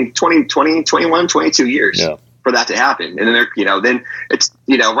 20, 21, 22 years for that to happen. And then it's,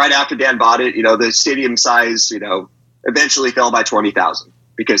 right after Dan bought it, the stadium size, eventually fell by 20,000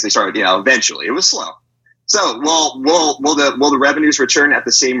 because they started, eventually it was slow. So will the revenues return at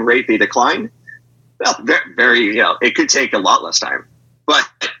the same rate they declined? Well, very, it could take a lot less time, but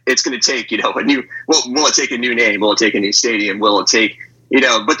it's going to take, will it take a new name? Will it take a new stadium? Will it take,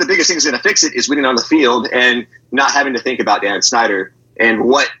 but the biggest thing that's going to fix it is winning on the field and not having to think about Dan Snyder and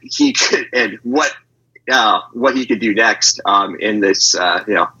what he could, and what he could do next in this,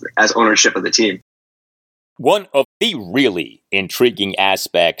 as ownership of the team. One of the really intriguing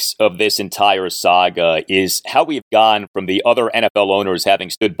aspects of this entire saga is how we've gone from the other NFL owners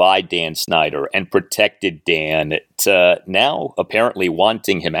having stood by Dan Snyder and protected Dan to now apparently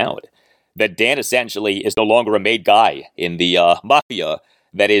wanting him out. That Dan essentially is no longer a made guy in the mafia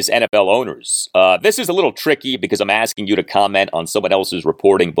that is NFL owners. This is a little tricky because I'm asking you to comment on someone else's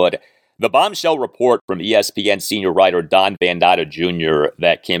reporting, but the bombshell report from ESPN senior writer Don Van Natta Jr.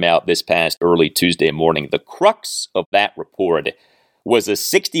 that came out this past early Tuesday morning, the crux of that report was a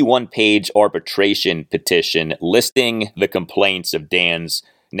 61-page arbitration petition listing the complaints of Dan's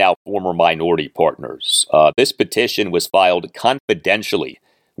now former minority partners. This petition was filed confidentially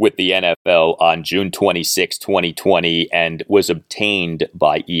with the NFL on June 26, 2020, and was obtained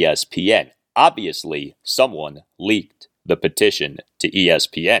by ESPN. Obviously, someone leaked the petition to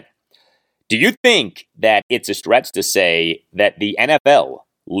ESPN. Do you think that it's a stretch to say that the NFL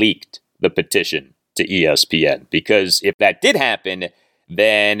leaked the petition to ESPN? Because if that did happen,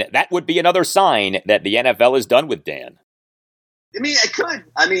 then that would be another sign that the NFL is done with Dan. It could.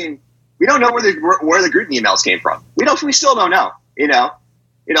 We don't know where the Gruden emails came from. We still don't know.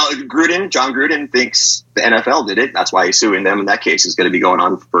 John Gruden thinks the NFL did it. That's why he's suing them. And that case is going to be going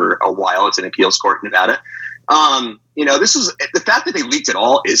on for a while. It's an appeals court in Nevada. This is the fact that they leaked it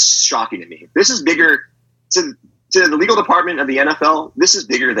all is shocking to me. This is bigger to the legal department of the NFL. This is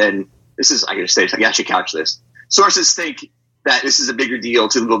bigger than this is. I gotta say, I should couch this. Sources think that this is a bigger deal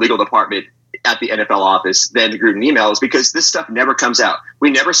to the legal department at the NFL office than the Gruden emails because this stuff never comes out. We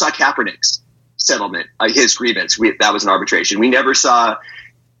never saw Kaepernick's settlement, his grievance. That was an arbitration. We never saw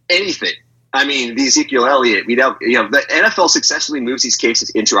anything. The Ezekiel Elliott. The NFL successfully moves these cases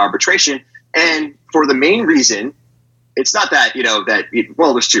into arbitration. And for the main reason, it's not that,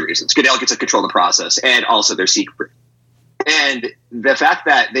 there's 2 reasons. Goodell gets to control the process, and also they're secret. And the fact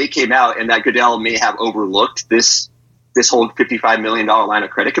that they came out and that Goodell may have overlooked this whole $55 million line of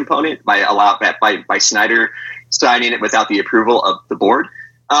credit component by Snyder signing it without the approval of the board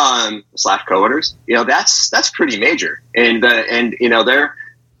 / co-owners, that's pretty major. And Goodell's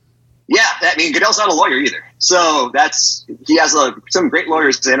not a lawyer either. So he has some great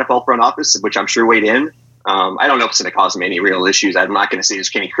lawyers in the NFL front office, which I'm sure weighed in. I don't know if it's going to cause him any real issues. I'm not going to say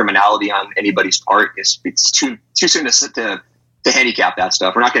there's any criminality on anybody's part. It's too soon to handicap that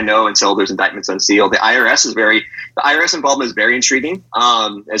stuff. We're not going to know until there's indictments unsealed. The IRS involvement is very intriguing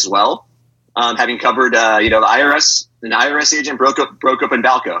as well. Having covered, the IRS, an IRS agent broke up in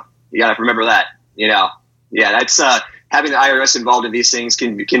Balco. You got to remember that. That's having the IRS involved in these things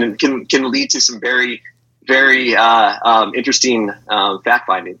can lead to some very, very interesting fact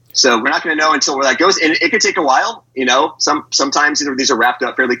finding. So we're not going to know until where that goes, and it could take a while. Sometimes these are wrapped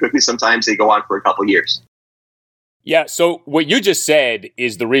up fairly quickly. Sometimes they go on for a couple of years. Yeah. So what you just said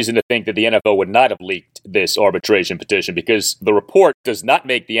is the reason to think that the NFL would not have leaked this arbitration petition, because the report does not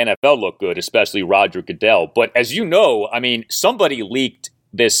make the NFL look good, especially Roger Goodell. But as you know, somebody leaked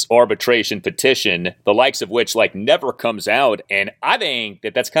this arbitration petition, the likes of which never comes out. And I think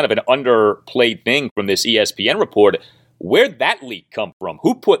that that's kind of an underplayed thing from this ESPN report. Where'd that leak come from?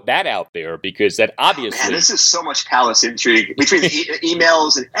 Who put that out there? Because that obviously... this is so much palace intrigue between the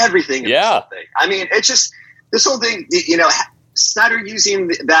emails and everything. Yeah. It's just, this whole thing, Snyder using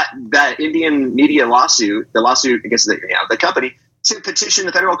that Indian media lawsuit, the lawsuit against the company, to petition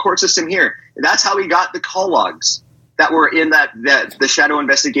the federal court system here. And that's how we got the call logs that were in the shadow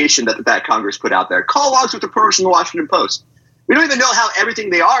investigation that Congress put out there. Call logs with reporters from the Washington Post. We don't even know how everything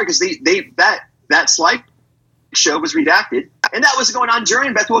they are because that slide show was redacted, and that was going on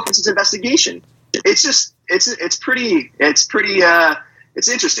during Beth Wilkinson's investigation. It's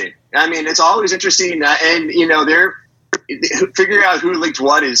interesting. I mean, it's always interesting, and they're figuring out who leaked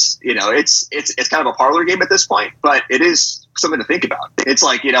what is, it's kind of a parlor game at this point, but it is something to think about. It's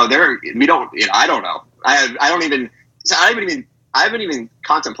like, I don't know. I haven't even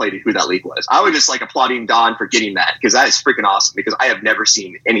contemplated who that leak was. I was just like applauding Don for getting that, because that is freaking awesome, because I have never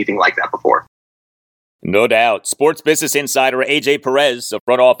seen anything like that before. No doubt. Sports business insider A.J. Perez of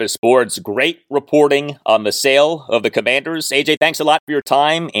Front Office Sports. Great reporting on the sale of the Commanders. A.J., thanks a lot for your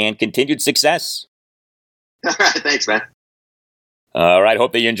time and continued success. All right, thanks, man. All right,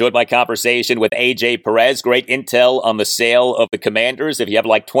 hope that you enjoyed my conversation with A.J. Perez. Great intel on the sale of the Commanders. If you have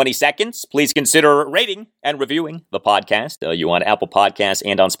like 20 seconds, please consider rating and reviewing the podcast. You on Apple Podcasts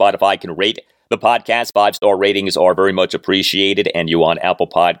and on Spotify can rate the podcast. 5-star ratings are very much appreciated, and you on Apple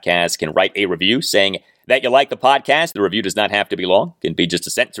Podcasts can write a review saying that you like the podcast. The review does not have to be long. It can be just a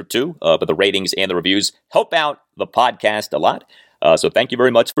sentence or two, but the ratings and the reviews help out the podcast a lot. So thank you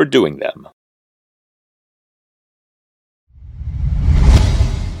very much for doing them.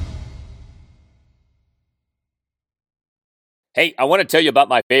 Hey, I want to tell you about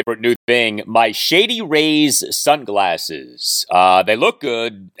my favorite new thing, my Shady Rays sunglasses. They look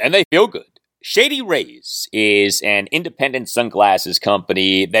good and they feel good. Shady Rays is an independent sunglasses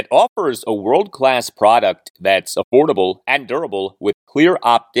company that offers a world-class product that's affordable and durable with clear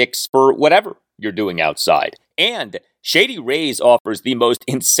optics for whatever you're doing outside. And Shady Rays offers the most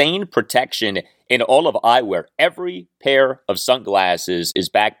insane protection in all of eyewear. Every pair of sunglasses is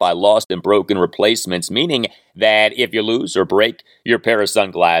backed by lost and broken replacements, meaning that if you lose or break your pair of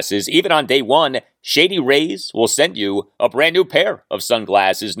sunglasses, even on day one, Shady Rays will send you a brand new pair of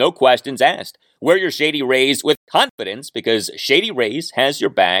sunglasses, no questions asked. Wear your Shady Rays with confidence because Shady Rays has your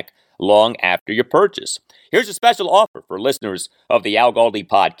back long after your purchase. Here's a special offer for listeners of the Al Galdi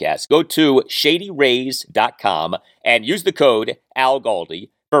podcast. Go to shadyrays.com and use the code ALGALDI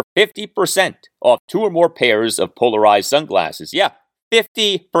for 50% off 2 or more pairs of polarized sunglasses. Yeah,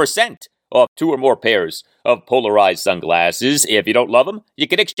 50% off 2 or more pairs of polarized sunglasses. If you don't love them, you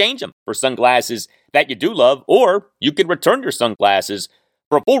can exchange them for sunglasses that you do love, or you can return your sunglasses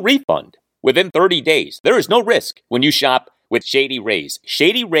for a full refund within 30 days. There is no risk when you shop with Shady Rays.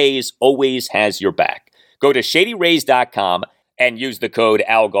 Shady Rays always has your back. Go to shadyrays.com and use the code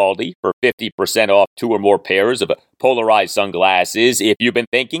ALGALDI for 50% off 2 or more pairs of polarized sunglasses. If you've been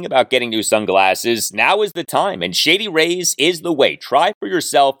thinking about getting new sunglasses, now is the time, and Shady Rays is the way. Try for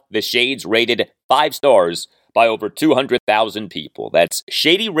yourself the shades rated 5 stars by over 200,000 people. That's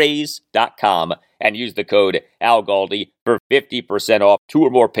shadyrays.com and use the code ALGALDI for 50% off 2 or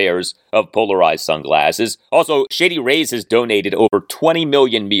more pairs of polarized sunglasses. Also, Shady Rays has donated over 20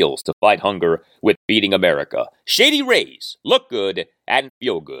 million meals to fight hunger with Feeding America. Shady Rays, look good and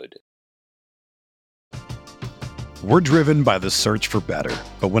feel good. We're driven by the search for better.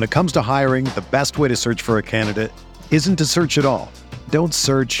 But when it comes to hiring, the best way to search for a candidate isn't to search at all. Don't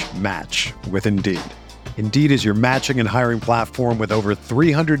search, match with Indeed. Indeed is your matching and hiring platform with over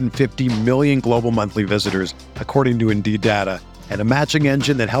 350 million global monthly visitors, according to Indeed data, and a matching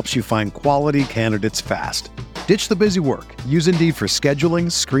engine that helps you find quality candidates fast. Ditch the busy work. Use Indeed for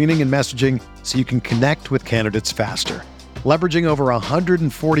scheduling, screening, and messaging so you can connect with candidates faster. Leveraging over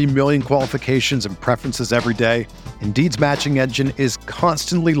 140 million qualifications and preferences every day, Indeed's matching engine is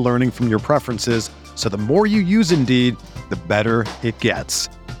constantly learning from your preferences, so the more you use Indeed, the better it gets.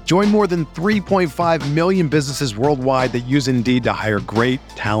 Join more than 3.5 million businesses worldwide that use Indeed to hire great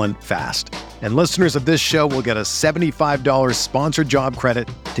talent fast. And listeners of this show will get a $75 sponsored job credit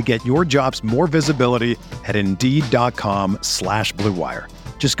to get your jobs more visibility at Indeed.com/Blue Wire.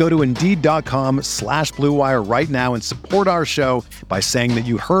 Just go to Indeed.com/Blue Wire right now and support our show by saying that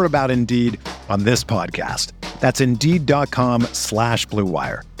you heard about Indeed on this podcast. That's Indeed.com/Blue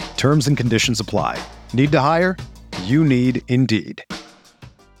Wire. Terms and conditions apply. Need to hire? You need Indeed.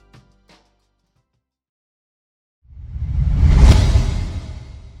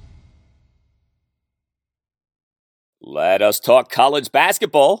 Let us talk college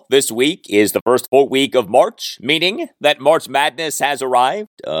basketball. This week is the first full week of March, meaning that March Madness has arrived.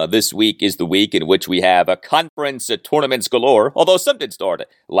 This week is the week in which we have a conference tournaments galore, although some did start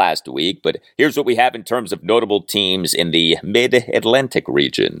last week. But here's what we have in terms of notable teams in the Mid-Atlantic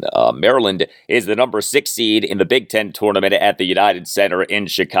region. Maryland is the number 6 seed in the Big Ten tournament at the United Center in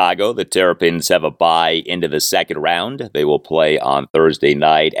Chicago. The Terrapins have a bye into the second round. They will play on Thursday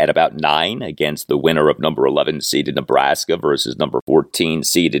night at about 9 against the winner of number 11 seeded Nebraska versus number 14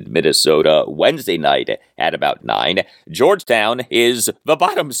 seeded Minnesota Wednesday night at about 9. Georgetown is the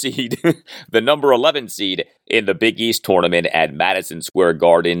bottom seed, the number 11 seed in the Big East tournament at Madison Square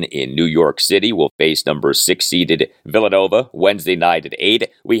Garden in New York City. Will face number 6 seeded Villanova Wednesday night at 8.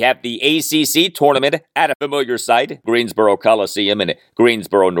 We have the ACC tournament at a familiar site, Greensboro Coliseum in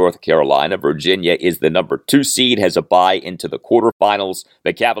Greensboro, North Carolina. Virginia is the number 2 seed, has a bye into the quarterfinals.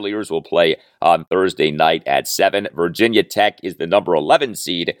 The Cavaliers will play on Thursday night at 7. Virginia Tech is the number 11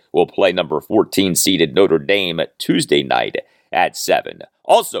 seed, will play number 14 seeded Notre Dame Tuesday night at 7.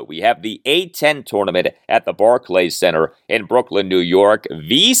 Also, we have the A10 tournament at the Barclays Center in Brooklyn, New York.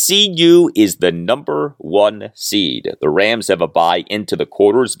 VCU is the number 1 seed. The Rams have a bye into the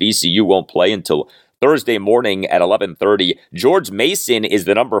quarters. VCU won't play until Thursday morning at 11:30. George Mason is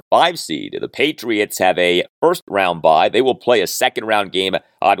the number 5 seed. The Patriots have a first-round bye. They will play a second-round game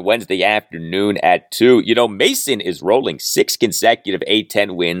on Wednesday afternoon at 2. You know, Mason is rolling 6 consecutive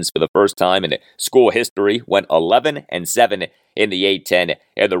A10 wins for the first time in school history. Went 11-7 in the A10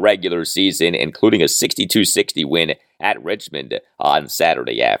 in the regular season, including a 62-60 win at Richmond on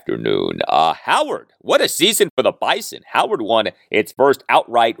Saturday afternoon. Howard, what a season for the Bison. Howard won its first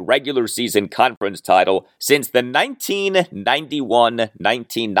outright regular season conference title since the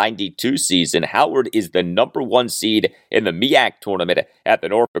 1991-1992 season. Howard is the number 1 seed in the MEAC tournament at the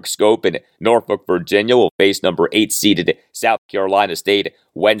Norfolk Scope in Norfolk, Virginia. Will face number 8 seeded South Carolina State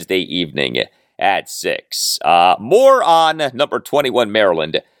Wednesday evening at 6. More on number 21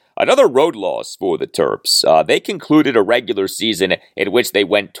 Maryland. Another road loss for the Terps. They concluded a regular season in which they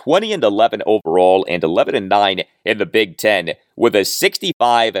went 20-11 overall and 11-9 in the Big Ten with a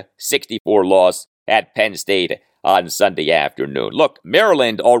 65-64 loss at Penn State on Sunday afternoon. Look,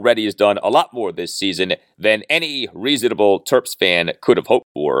 Maryland already has done a lot more this season than any reasonable Terps fan could have hoped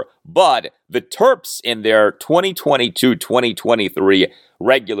for, but the Terps in their 2022-2023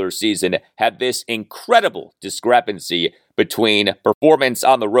 regular season had this incredible discrepancy between performance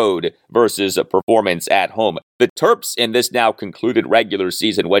on the road versus a performance at home. The Terps in this now concluded regular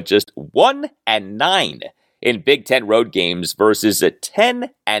season went just 1-9 in Big Ten road games versus a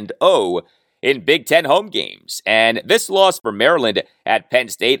 10-0 in Big Ten home games. And this loss for Maryland at Penn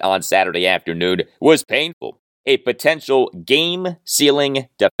State on Saturday afternoon was painful. A potential game-sealing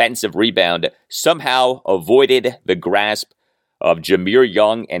defensive rebound somehow avoided the grasp of Jameer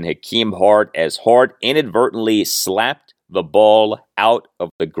Young and Hakeem Hart as Hart inadvertently slapped the ball out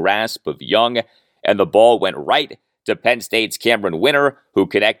of the grasp of Young, and the ball went right to Penn State's Cameron Winter, who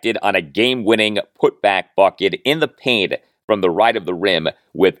connected on a game-winning putback bucket in the paint from the right of the rim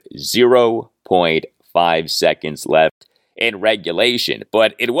with 0.5 seconds left in regulation.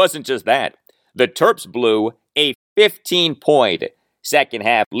 But it wasn't just that. The Terps blew a 15-point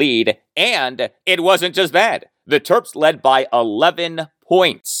second-half lead, and it wasn't just that. The Terps led by 11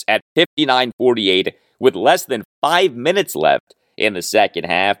 points at 59-48 with less than 5 minutes left in the second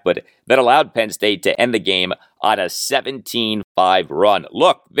half, but that allowed Penn State to end the game on a 17-5 run.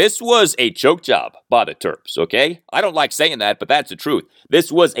 Look, this was a choke job by the Terps, okay? I don't like saying that, but that's the truth.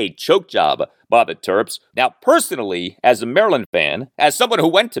 This was a choke job by the Terps. Now, personally, as a Maryland fan, as someone who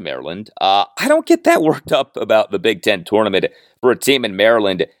went to Maryland, I don't get that worked up about the Big Ten tournament for a team in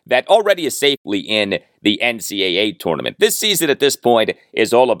Maryland that already is safely in the NCAA tournament. This season at this point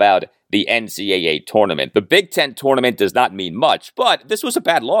is all about the NCAA tournament. The Big Ten tournament does not mean much, but this was a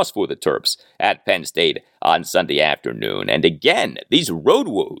bad loss for the Terps at Penn State on Sunday afternoon. And again, these road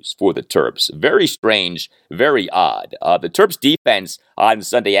woes for the Terps, very strange, very odd. The Terps defense on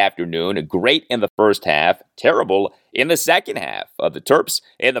Sunday afternoon, great in the first half, terrible in the second half. The Terps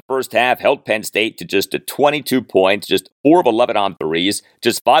in the first half held Penn State to just 22 points, just 4 of 11 on threes,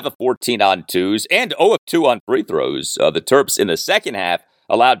 just 5 of 14 on twos, and 0 of 2 on free throws. The Terps in the second half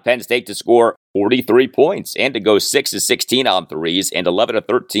allowed Penn State to score 43 points and to go 6 of 16 on threes and 11 of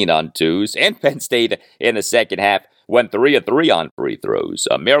 13 on twos. And Penn State in the second half went 3 of 3 on free throws.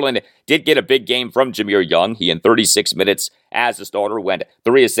 Maryland did get a big game from Jameer Young. He, in 36 minutes as a starter, went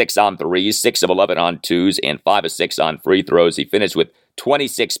 3 of 6 on threes, 6 of 11 on twos, and 5 of 6 on free throws. He finished with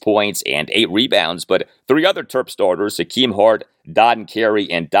 26 points and 8 rebounds, but 3 other Terp starters, Hakeem Hart, Don Carey,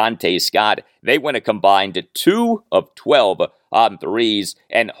 and Dante Scott, they went a combined 2 of 12 on threes,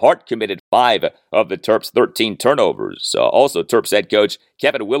 and Hart committed 5 of the Terps' 13 turnovers. Also, Terps head coach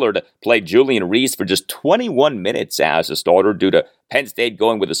Kevin Willard played Julian Reese for just 21 minutes as a starter due to Penn State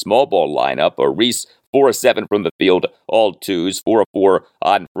going with a small ball lineup. Reese 4 of 7 from the field, all twos, 4 of 4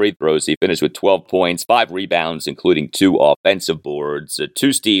 on free throws. He finished with 12 points, 5 rebounds, including 2 offensive boards,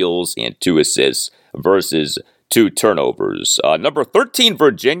 2 steals, and 2 assists versus 2 turnovers. Number 13,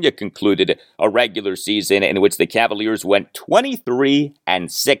 Virginia concluded a regular season in which the Cavaliers went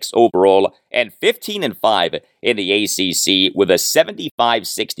 23-6 overall and 15-5 in the ACC with a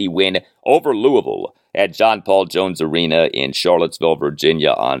 75-60 win over Louisville at John Paul Jones Arena in Charlottesville,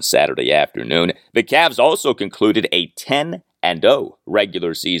 Virginia on Saturday afternoon. The Cavs also concluded a 10-0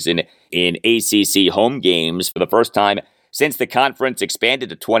 regular season in ACC home games for the first time since the conference expanded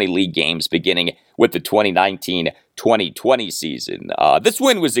to 20 league games beginning with the 2019-2020 season. This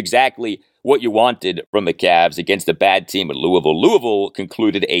win was exactly what you wanted from the Cavs against a bad team at Louisville. Louisville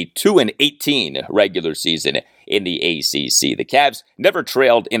concluded a 2-18 regular season in the ACC. The Cavs never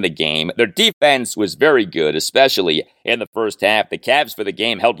trailed in the game. Their defense was very good, especially in the first half. The Cavs for the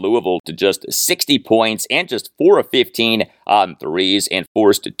game held Louisville to just 60 points and just 4 of 15 on threes and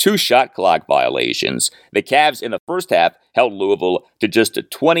forced 2 shot clock violations. The Cavs in the first half held Louisville to just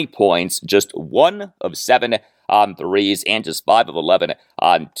 20 points, just 1 of 7 on threes and just 5 of 11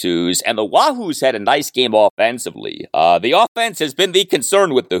 on twos. And the Wahoos had a nice game offensively. The offense has been the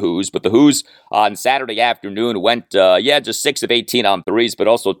concern with the Hoos, but the Hoos on Saturday afternoon went, just 6 of 18 on threes, but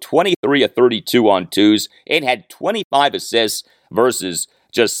also 23 of 32 on twos and had 25 assists versus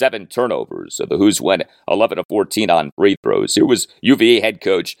just 7 turnovers. So the Hoos went 11 of 14 on free throws. Here was UVA head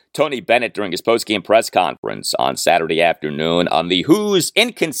coach Tony Bennett during his postgame press conference on Saturday afternoon on the Hoos'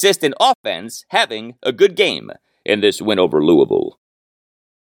 inconsistent offense having a good game in this win over Louisville.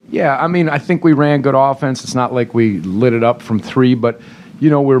 Yeah, I mean, I think we ran good offense. It's not like we lit it up from 3, but,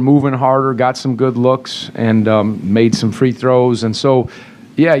 we're moving harder, got some good looks, and made some free throws. And so,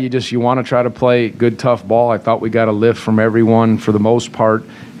 yeah, you want to try to play good, tough ball. I thought we got a lift from everyone for the most part.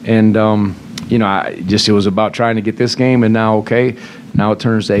 And, it was about trying to get this game, and now it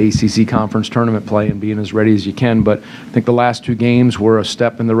turns to ACC conference tournament play and being as ready as you can. But I think the last 2 games were a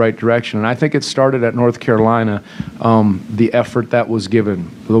step in the right direction. And I think it started at North Carolina, the effort that was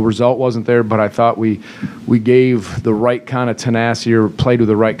given. The result wasn't there, but I thought we gave the right kind of tenacity or played with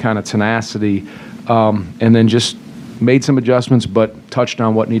the right kind of tenacity, and then just made some adjustments, but touched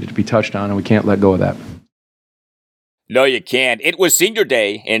on what needed to be touched on, and we can't let go of that. No, you can't. It was senior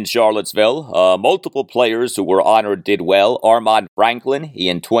day in Charlottesville. Multiple players who were honored did well. Armand Franklin, he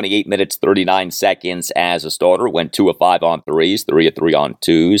in 28 minutes, 39 seconds as a starter, went 2 of 5 on threes, 3 of 3 on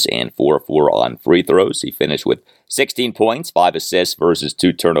twos, and 4 of 4 on free throws. He finished with 16 points, 5 assists versus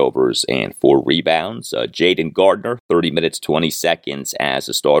 2 turnovers and 4 rebounds. Jaden Gardner, 30 minutes, 20 seconds as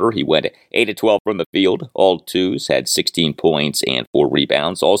a starter. He went 8 of 12 from the field, all twos, had 16 points and 4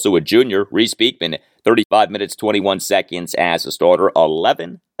 rebounds. Also a junior, Reese Beekman, 35 minutes, 21 seconds as a starter,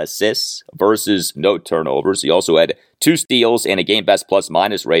 11 assists versus no turnovers. He also had 2 steals and a game best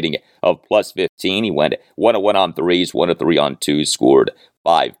plus-minus rating of plus 15. He went 1 of 1 on threes, 1 of 3 on twos, scored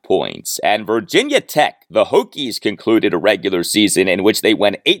 5 points. And Virginia Tech, the Hokies, concluded a regular season in which they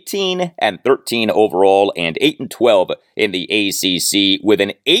went 18-13 overall and 8-12 in the ACC with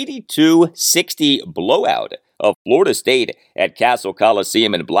an 82-60 blowout of Florida State at Castle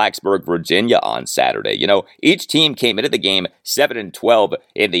Coliseum in Blacksburg, Virginia on Saturday. Each team came into the game 7-12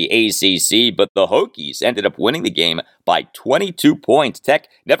 in the ACC, but the Hokies ended up winning the game by 22 points. Tech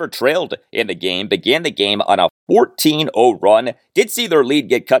never trailed in the game, began the game on a 14-0 run, did see their lead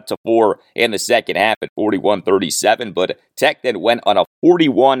get cut to 4 in the second half at 41-37, but Tech then went on a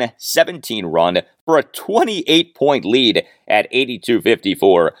 41-17 run for a 28-point lead at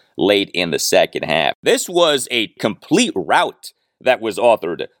 82-54 late in the second half. This was a complete rout that was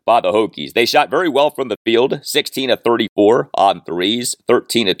authored by the Hokies. They shot very well from the field, 16 of 34 on threes,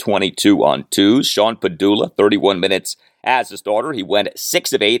 13 of 22 on twos. Sean Padula, 31 minutes as a starter. He went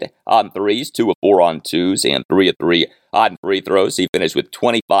 6 of 8 on threes, 2 of 4 on twos, and 3 of 3 on free throws. He finished with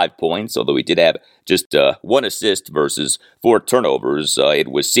 25 points, although he did have just 1 assist versus 4 turnovers. It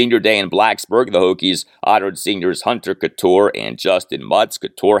was senior day in Blacksburg. The Hokies honored seniors Hunter Couture and Justin Mutz.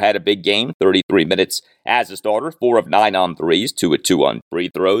 Couture had a big game, 33 minutes as a starter, 4 of 9 on threes, 2 of 2 on free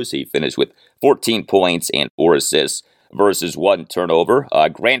throws. He finished with 14 points and 4 assists versus 1 turnover.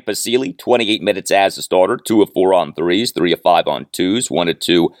 Grant Basile, 28 minutes as a starter, 2 of 4 on threes, 3 of 5 on twos, 1 of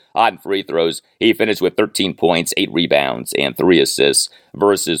 2 on free throws. He finished with 13 points, 8 rebounds, and 3 assists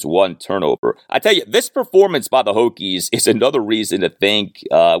versus 1 turnover. I tell you, this performance by the Hokies is another reason to think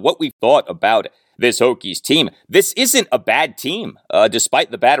what we thought about this Hokies team. This isn't a bad team, despite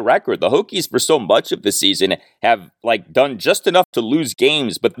the bad record. The Hokies, for so much of the season, have done just enough to lose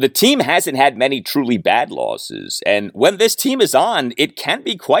games, but the team hasn't had many truly bad losses. And when this team is on, it can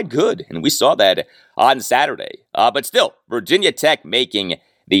be quite good, and we saw that on Saturday. But still, Virginia Tech making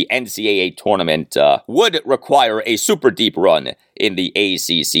the NCAA tournament would require a super deep run in the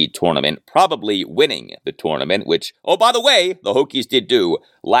ACC tournament, probably winning the tournament, which, oh, by the way, the Hokies did do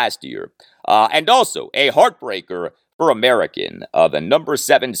last year. And also, a heartbreaker for American. The number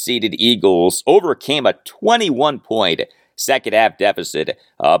 7 seeded Eagles overcame a 21-point second-half deficit,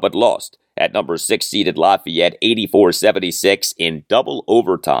 but lost at number 6 seeded Lafayette 84-76 in double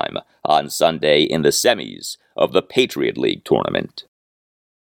overtime on Sunday in the semis of the Patriot League tournament.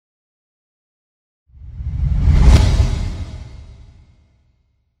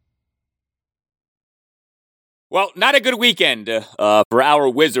 Well, not a good weekend for our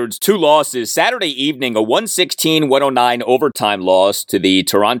Wizards. 2 losses. Saturday evening, a 116-109 overtime loss to the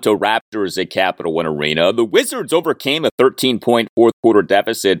Toronto Raptors at Capital One Arena. The Wizards overcame a 13-point fourth-quarter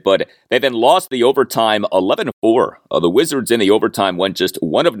deficit, but they then lost the overtime 11-4. The Wizards in the overtime went just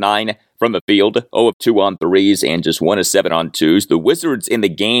 1 of 9 from the field, 0 of 2 on threes, and just 1 of 7 on twos. The Wizards in the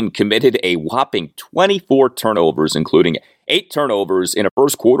game committed a whopping 24 turnovers, including 8 turnovers in a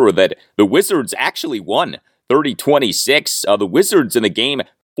first quarter that the Wizards actually won 30-26. The Wizards in the game,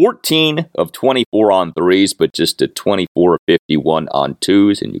 14 of 24 on threes, but just a 24 of 51 on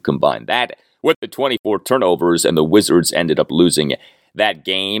twos. And you combine that with the 24 turnovers, and the Wizards ended up losing that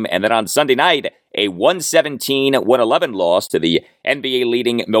game. And then on Sunday night, a 117-111 loss to the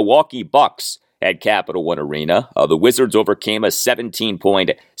NBA-leading Milwaukee Bucks at Capital One Arena. The Wizards overcame a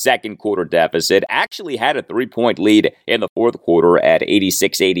 17-point second-quarter deficit, actually had a 3-point lead in the fourth quarter at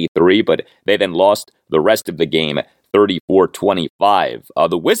 86-83, but they then lost the rest of the game 34-25.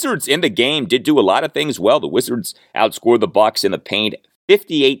 The Wizards in the game did do a lot of things well. The Wizards outscored the Bucks in the paint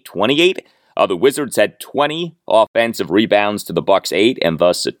 58-28. The Wizards had 20 offensive rebounds to the Bucks 8, and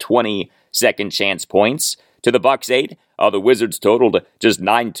thus 20 second-chance points to the Bucks 8. The Wizards totaled just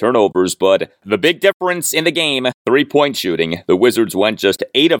 9 turnovers, but the big difference in the game, 3-point shooting. The Wizards went just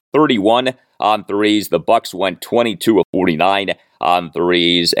 8 of 31 on threes. The Bucks went 22 of 49 on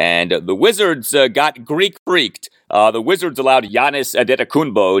threes, and the Wizards got Greek freaked. The Wizards allowed Giannis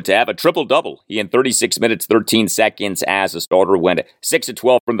Antetokounmpo to have a triple-double. He, in 36 minutes, 13 seconds as a starter, went 6 of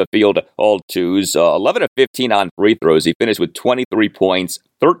 12 from the field, all twos, 11 of 15 on free throws. He finished with 23 points,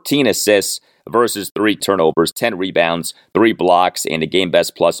 13 assists, versus 3 turnovers, 10 rebounds, 3 blocks, and a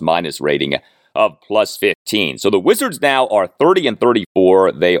game-best plus-minus rating of plus 15. So the Wizards now are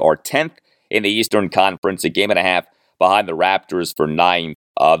 30-34. They are 10th in the Eastern Conference, a game and a half behind the Raptors for 9th.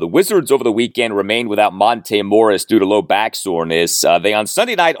 The Wizards over the weekend remained without Monte Morris due to low back soreness. They on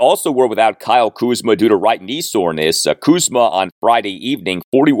Sunday night also were without Kyle Kuzma due to right knee soreness. Kuzma on Friday evening,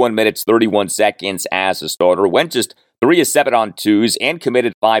 41 minutes, 31 seconds as a starter, went just 3 of 7 on twos and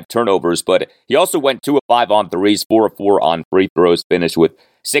committed 5 turnovers, but he also went 2 of 5 on threes, 4 of 4 on free throws, finished with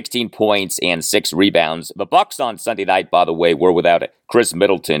 16 points and 6 rebounds. The Bucks on Sunday night, by the way, were without Chris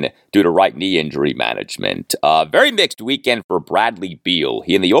Middleton due to right knee injury management. Very mixed weekend for Bradley Beal.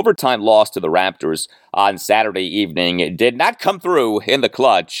 He, in the overtime loss to the Raptors on Saturday evening, did not come through in the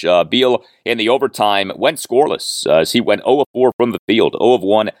clutch. Beal, in the overtime, went scoreless as he went 0 of 4 from the field, 0 of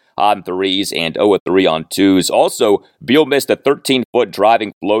 1 on threes and 0 of 3 on twos. Also, Beal missed a 13-foot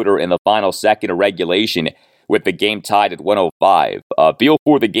driving floater in the final second of regulation with the game tied at 105. Beal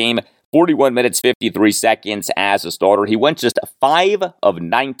for the game, 41 minutes, 53 seconds as a starter. He went just 5 of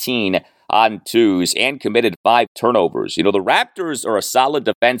 19 on twos and committed 5 turnovers. You know, the Raptors are a solid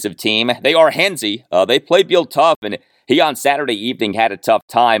defensive team. They are handsy. They play Beal tough, and he on Saturday evening had a tough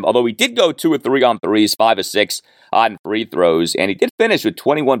time, although he did go 2 of 3 on threes, 5 of 6 on free throws, and he did finish with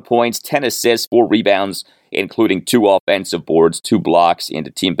 21 points, 10 assists, 4 rebounds, including 2 offensive boards, 2 blocks, and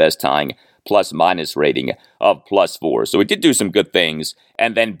a team best tying plus-minus rating of +4. So he did do some good things.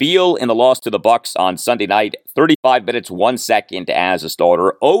 And then Beal in the loss to the Bucks on Sunday night, 35 minutes, 1 second as a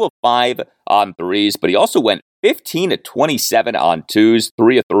starter, 0 of 5 on threes, but he also went 15 of 27 on twos,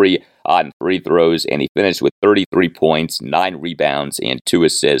 3 of 3 on free throws, and he finished with 33 points, 9 rebounds, and 2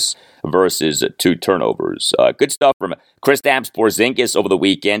 assists versus 2 turnovers. Good stuff from Kristaps Porzingis over the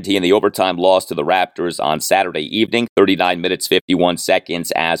weekend. He in the overtime loss to the Raptors on Saturday evening, 39 minutes, 51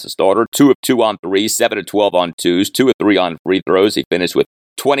 seconds as a starter, 2 of 2 on threes, 7 of 12 on twos, 2 of 3 on free throws. He finished with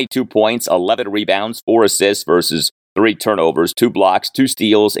 22 points, 11 rebounds, 4 assists versus 3 turnovers, 2 blocks, 2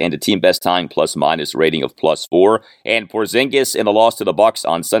 steals, and a team best time plus-minus rating of +4. And Porzingis in the loss to the Bucks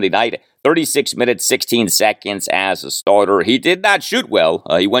on Sunday night, 36 minutes, 16 seconds as a starter. He did not shoot well.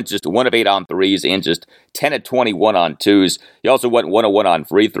 He went just 1 of 8 on threes and just 10 of 21 on twos. He also went 1 of 1 on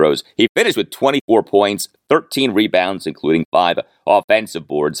free throws. He finished with 24 points, 13 rebounds, including 5 offensive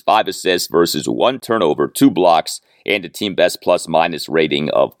boards, 5 assists versus 1 turnover, 2 blocks, and a team best plus-minus rating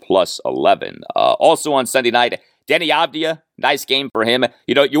of +11. Also on Sunday night, Denny Avdia, nice game for him.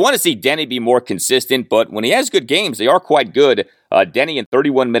 You know, you want to see Denny be more consistent, but when he has good games, they are quite good. Denny in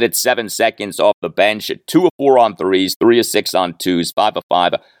 31 minutes, 7 seconds off the bench, 2 of 4 on threes, 3 of 6 on twos, 5 of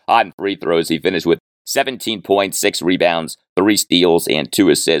 5 on free throws. He finished with 17 points, 6 rebounds, 3 steals, and 2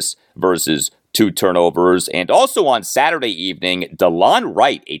 assists versus 2 turnovers. And also on Saturday evening, DeLon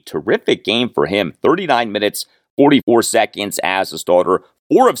Wright, a terrific game for him. 39 minutes, 44 seconds as a starter,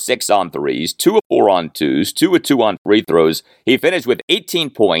 4 of 6 on threes, 2 of 4 on twos, 2 of 2 on free throws. He finished with 18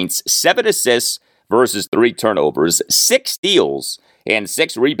 points, 7 assists versus 3 turnovers, 6 steals, and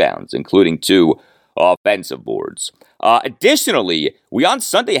 6 rebounds, including 2 offensive boards. Additionally, we on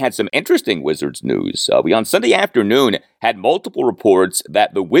Sunday had some interesting Wizards news. We on Sunday afternoon had multiple reports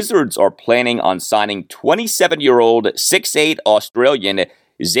that the Wizards are planning on signing 27-year-old 6'8" Australian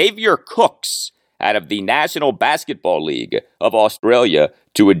Xavier Cooks out of the National Basketball League of Australia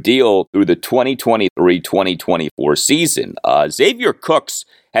to a deal through the 2023-2024 season. Xavier Cooks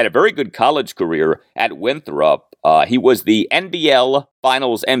had a very good college career at Winthrop. He was the NBL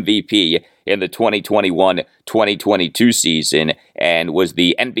Finals MVP in the 2021-2022 season and was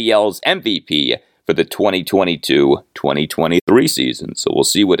the NBL's MVP for the 2022-2023 season. So we'll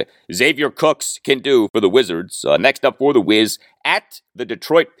see what Xavier Cooks can do for the Wizards. Next up for the Wiz, at the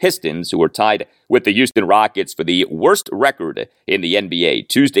Detroit Pistons, who are tied with the Houston Rockets for the worst record in the NBA,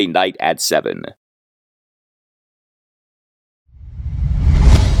 Tuesday night at 7.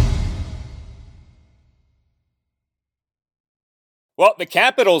 Well, the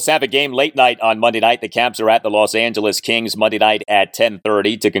Capitals have a game late night on Monday night. The Caps are at the Los Angeles Kings Monday night at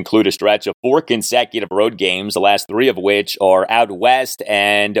 10:30 to conclude a stretch of 4 consecutive road games, the last 3 of which are out west.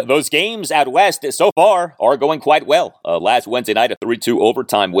 And those games out west so far are going quite well. Last Wednesday night, a 3-2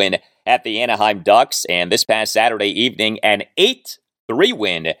 overtime win at the Anaheim Ducks. And this past Saturday evening, an 8-3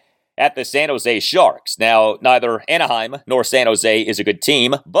 win at the San Jose Sharks. Now, neither Anaheim nor San Jose is a good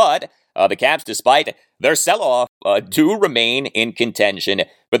team, but the Caps, despite their sell-off, do remain in contention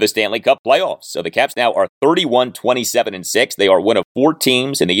for the Stanley Cup playoffs. So the Caps now are 31-27-6. They are one of 4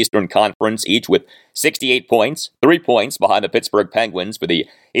 teams in the Eastern Conference, each with 68 points, 3 points behind the Pittsburgh Penguins for the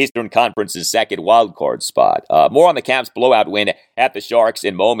Eastern Conference's second wildcard spot. More on the Caps' blowout win at the Sharks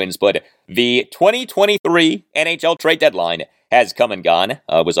in moments, but the 2023 NHL trade deadline has come and gone.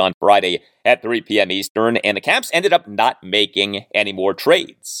 Was on Friday at 3 p.m. Eastern, and the Caps ended up not making any more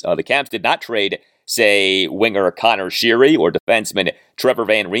trades. The Caps did not trade, say, winger Connor Sheary or defenseman Trevor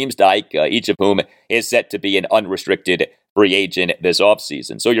Van Riemsdyk, each of whom is set to be an unrestricted free agent this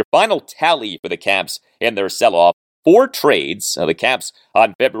offseason. So your final tally for the Caps in their sell-off: 4 trades. The Caps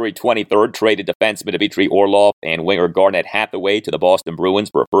on February 23rd traded defenseman Dmitry Orlov and winger Garnett Hathaway to the Boston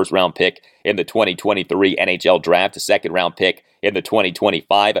Bruins for a first-round pick in the 2023 NHL Draft, a second-round pick in the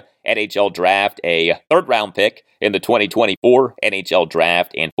 2025 NHL Draft, a third-round pick in the 2024 NHL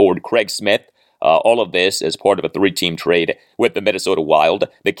Draft, and forward Craig Smith. All of this as part of a 3-team trade with the Minnesota Wild.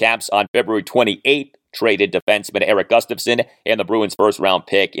 The Caps on February 28th traded defenseman Eric Gustafsson and the Bruins' first-round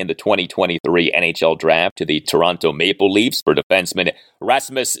pick in the 2023 NHL Draft to the Toronto Maple Leafs for defenseman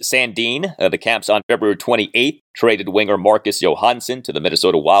Rasmus Sandin. The Caps on February 28th traded winger Marcus Johansson to the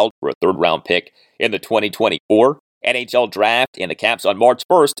Minnesota Wild for a third-round pick in the 2024 NHL Draft, and the Caps on March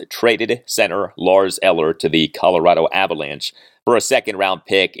 1st traded center Lars Eller to the Colorado Avalanche for a second-round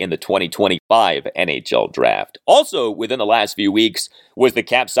pick in the 2025 NHL Draft. Also, within the last few weeks, was the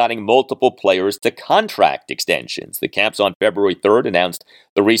Caps signing multiple players to contract extensions. The Caps on February 3rd announced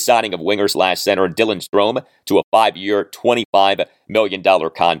the re-signing of winger/center Dylan Strome to a 5-year, $25 million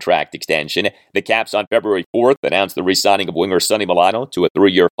contract extension. The Caps on February 4th announced the re-signing of winger Sonny Milano to a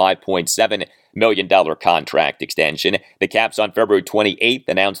 3-year, $5.7 million contract extension. The Caps on February 28th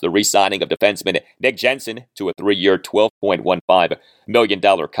announced the re-signing of defenseman Nick Jensen to a 3-year, $12.15 million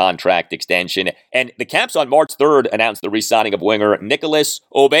contract extension. And the Caps on March 3rd announced the re-signing of winger Nicolas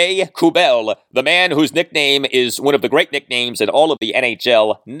Aube-Kubel, the man whose nickname is one of the great nicknames in all of the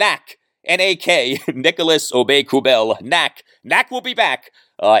NHL, Knack. N-A-K, Nicolas Aube-Kubel, Knack. Knack will be back.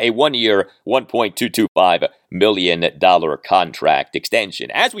 A 1-year, $1.225 million contract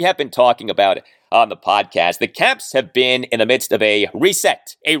extension. As we have been talking about on the podcast, the Caps have been in the midst of a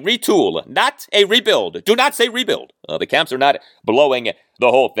reset, a retool, not a rebuild. Do not say rebuild. The Caps are not blowing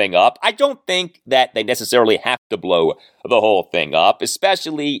the whole thing up. I don't think that they necessarily have to blow the whole thing up,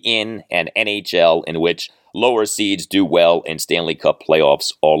 especially in an NHL in which lower seeds do well in Stanley Cup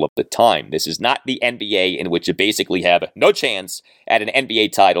playoffs all of the time. This is not the NBA in which you basically have no chance at an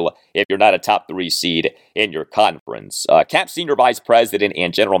NBA title if you're not a top 3 seed in your conference. Caps Senior Vice President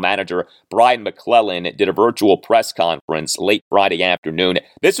and General Manager Brian McClellan did a virtual press conference late Friday afternoon.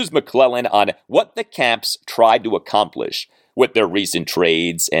 This was McClellan on what the Caps tried to accomplish with their recent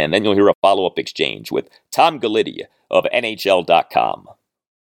trades, and then you'll hear a follow-up exchange with Tom Galiti of NHL.com.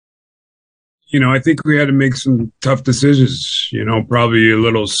 I think we had to make some tough decisions, probably a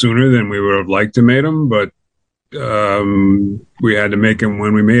little sooner than we would have liked to make them, but we had to make them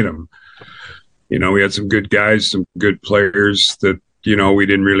when we made them. We had some good guys, some good players that, we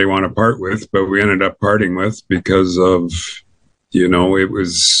didn't really want to part with, but we ended up parting with because of, it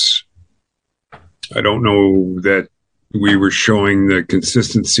was, I don't know that we were showing the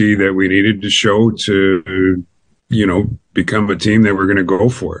consistency that we needed to show to, become a team that we're going to go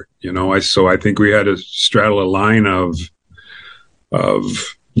for it. So I think we had to straddle a line of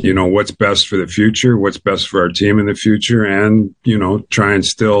what's best for the future, what's best for our team in the future, and, try and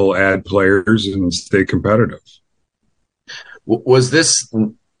still add players and stay competitive. Was this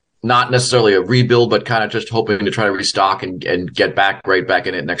not necessarily a rebuild, but kind of just hoping to try to restock and get right back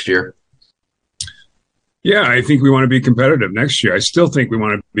in it next year? Yeah, I think we want to be competitive next year. I still think we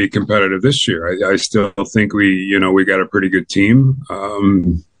want to be competitive this year. I still think we got a pretty good team.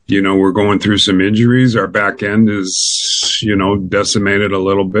 We're going through some injuries. Our back end is, decimated a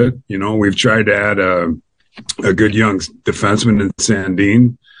little bit. We've tried to add a good young defenseman in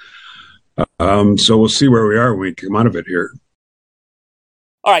Sandin. So we'll see where we are when we come out of it here.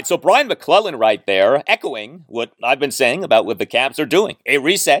 All right, so Brian McClellan right there, echoing what I've been saying about what the Caps are doing. A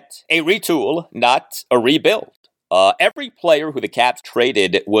reset, a retool, not a rebuild. Every player who the Caps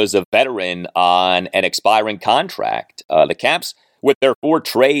traded was a veteran on an expiring contract. The Caps, with their 4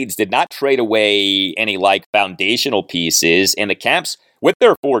 trades, did not trade away any, foundational pieces, and the Caps, with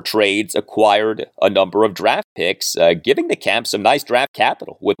their 4 trades, acquired a number of draft picks, giving the Caps some nice draft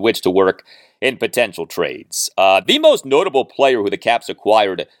capital with which to work in potential trades. The most notable player who the Caps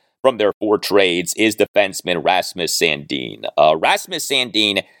acquired from their 4 trades is defenseman Rasmus Sandin. Rasmus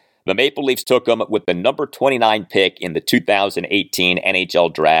Sandin, the Maple Leafs took him with the number 29 pick in the 2018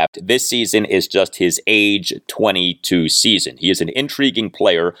 NHL draft. This season is just his age 22 season. He is an intriguing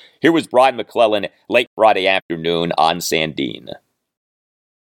player. Here was Brian McClellan late Friday afternoon on Sandin.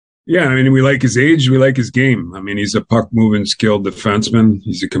 Yeah, we like his age. We like his game. He's a puck-moving, skilled defenseman.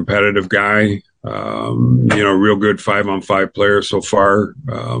 He's a competitive guy. Real good 5-on-5 player so far.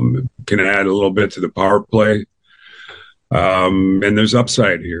 Can add a little bit to the power play. And there's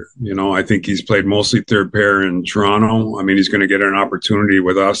upside here. I think he's played mostly third pair in Toronto. He's going to get an opportunity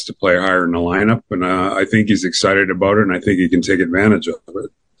with us to play higher in the lineup. And I think he's excited about it, and I think he can take advantage of it.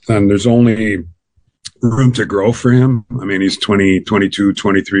 And there's only room to grow for him. He's 20, 22,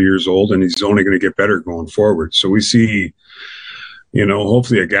 23 years old, and he's only going to get better going forward. So we see,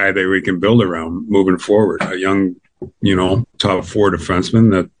 hopefully a guy that we can build around moving forward, a young, top 4 defenseman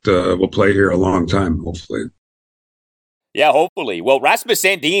that will play here a long time, hopefully. Yeah, hopefully. Well, Rasmus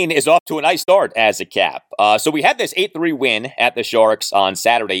Sandin is off to a nice start as a Cap. So we had this 8-3 win at the Sharks on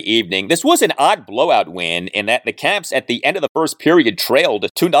Saturday evening. This was an odd blowout win in that the Caps at the end of the first period trailed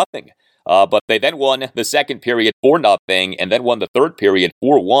 2-0. But they then won the second period 4-0 and then won the third period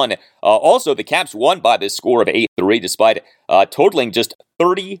 4-1. Also, the Caps won by this score of 8-3 despite totaling just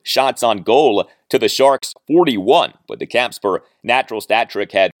 30 shots on goal to the Sharks' 41. But the Caps, per natural stat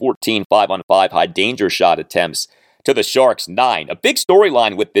trick, had 14 5-on-5 high danger shot attempts to the Sharks' 9. A big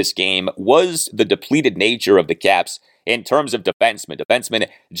storyline with this game was the depleted nature of the Caps in terms of defensemen. Defenseman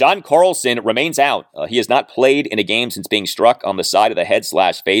John Carlson remains out. He has not played in a game since being struck on the side of the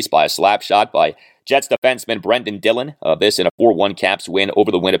head/face by a slap shot by Jets defenseman Brendan Dillon. This in a 4-1 Caps win over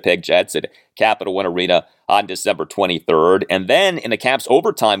the Winnipeg Jets at Capital One Arena on December 23rd. And then in the Caps'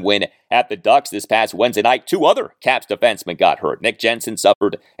 overtime win at the Ducks this past Wednesday night, two other Caps defensemen got hurt. Nick Jensen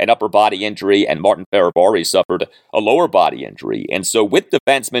suffered an upper body injury, and Martin Ferravari suffered a lower body injury. And so with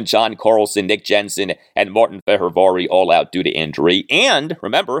defensemen John Carlson, Nick Jensen, and Martin Ferravari all out due to injury, and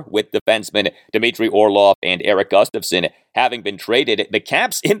remember, with defensemen Dmitry Orlov and Eric Gustafsson having been traded, the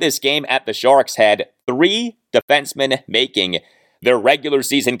Caps in this game at the Sharks had three defensemen making their regular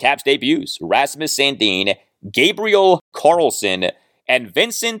season Caps debuts: Rasmus Sandin, Gabriel Carlson, and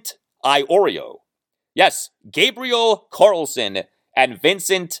Vincent Iorio. Yes, Gabriel Carlson and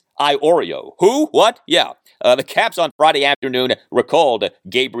Vincent Iorio. Who? What? Yeah. The Caps on Friday afternoon recalled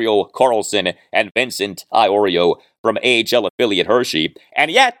Gabriel Carlson and Vincent Iorio from AHL affiliate Hershey.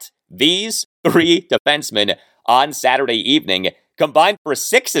 And yet, these three defensemen on Saturday evening combined for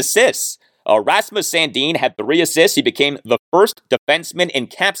 6 assists. Rasmus Sandin had 3 assists. He became the first defenseman in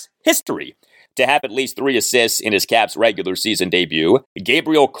Caps history to have at least 3 assists in his Caps regular season debut.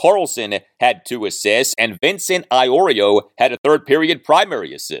 Gabriel Carlson had 2 assists, and Vincent Iorio had a third-period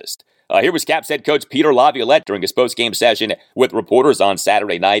primary assist. Here was Caps head coach Peter Laviolette during his post-game session with reporters on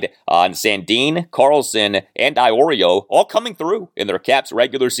Saturday night on Sandin, Carlson, and Iorio all coming through in their Caps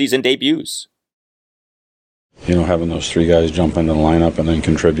regular season debuts. You know, having those 3 guys jump into the lineup and then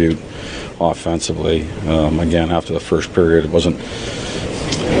contribute offensively. Again, after the first period, it wasn't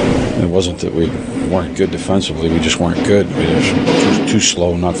that we weren't good defensively. We just weren't good. We were too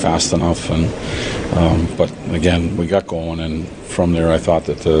slow, not fast enough. But again, we got going, and from there, I thought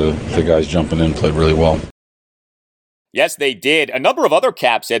that the guys jumping in played really well. Yes, they did. A number of other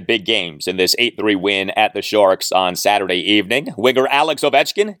Caps had big games in this 8-3 win at the Sharks on Saturday evening. Winger Alex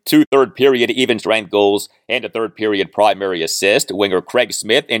Ovechkin, 2 third-period even-strength goals and a third-period primary assist. Winger Craig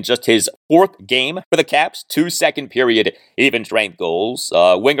Smith, in just his 4th game for the Caps, 2 second-period even-strength goals.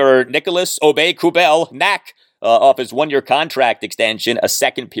 Winger Nicholas Aubé-Kubel, Knack, off his 1-year contract extension, a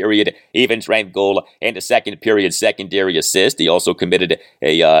second-period even-strength goal and a second-period secondary assist. He also committed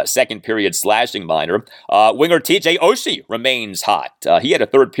a second-period slashing minor. Winger TJ Oshie remains hot. He had a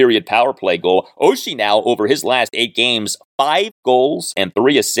third-period power play goal. Oshie now, over his last 8 games, 5 goals and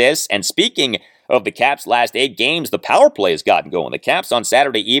 3 assists. And speaking of the Caps' last 8 games, the power play has gotten going. The Caps on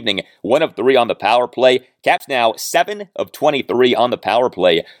Saturday evening, 1 of 3 on the power play. Caps now 7 of 23 on the power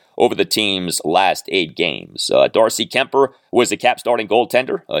play over the team's last 8 games. Darcy Kemper was the Caps starting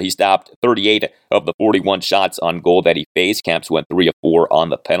goaltender. He stopped 38 of the 41 shots on goal that he faced. Caps went 3 of 4 on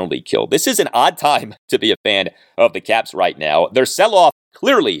the penalty kill. This is an odd time to be a fan of the Caps right now. Their sell-off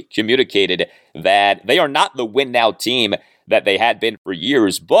clearly communicated that they are not the win-now team that they had been for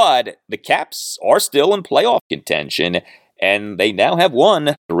years, but the Caps are still in playoff contention, and they now have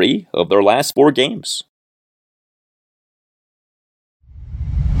won 3 of their last 4 games.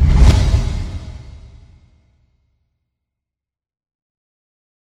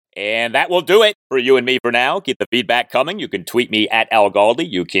 And that will do it for you and me for now. Keep the feedback coming. You can tweet me at Al Galdi.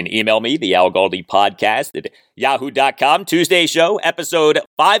 You can email me, the Al Galdi podcast at yahoo.com. Tuesday show, episode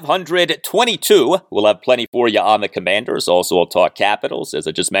 522. We'll have plenty for you on the Commanders. Also, we'll talk Capitals. As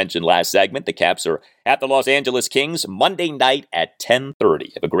I just mentioned last segment, the Caps are at the Los Angeles Kings Monday night at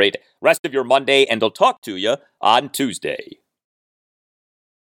 10:30. Have a great rest of your Monday, and I'll talk to you on Tuesday.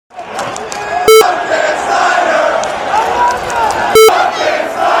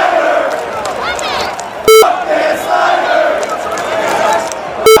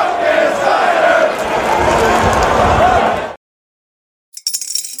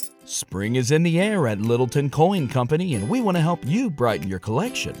 Spring is in the air at Littleton Coin Company, and we want to help you brighten your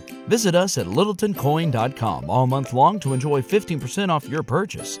collection. Visit us at littletoncoin.com all month long to enjoy 15% off your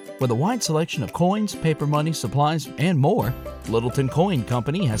purchase. With a wide selection of coins, paper money, supplies, and more, Littleton Coin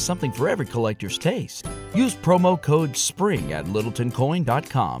Company has something for every collector's taste. Use promo code SPRING at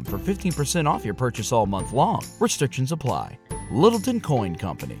littletoncoin.com for 15% off your purchase all month long. Restrictions apply. Littleton Coin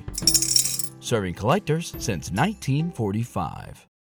Company. Serving collectors since 1945.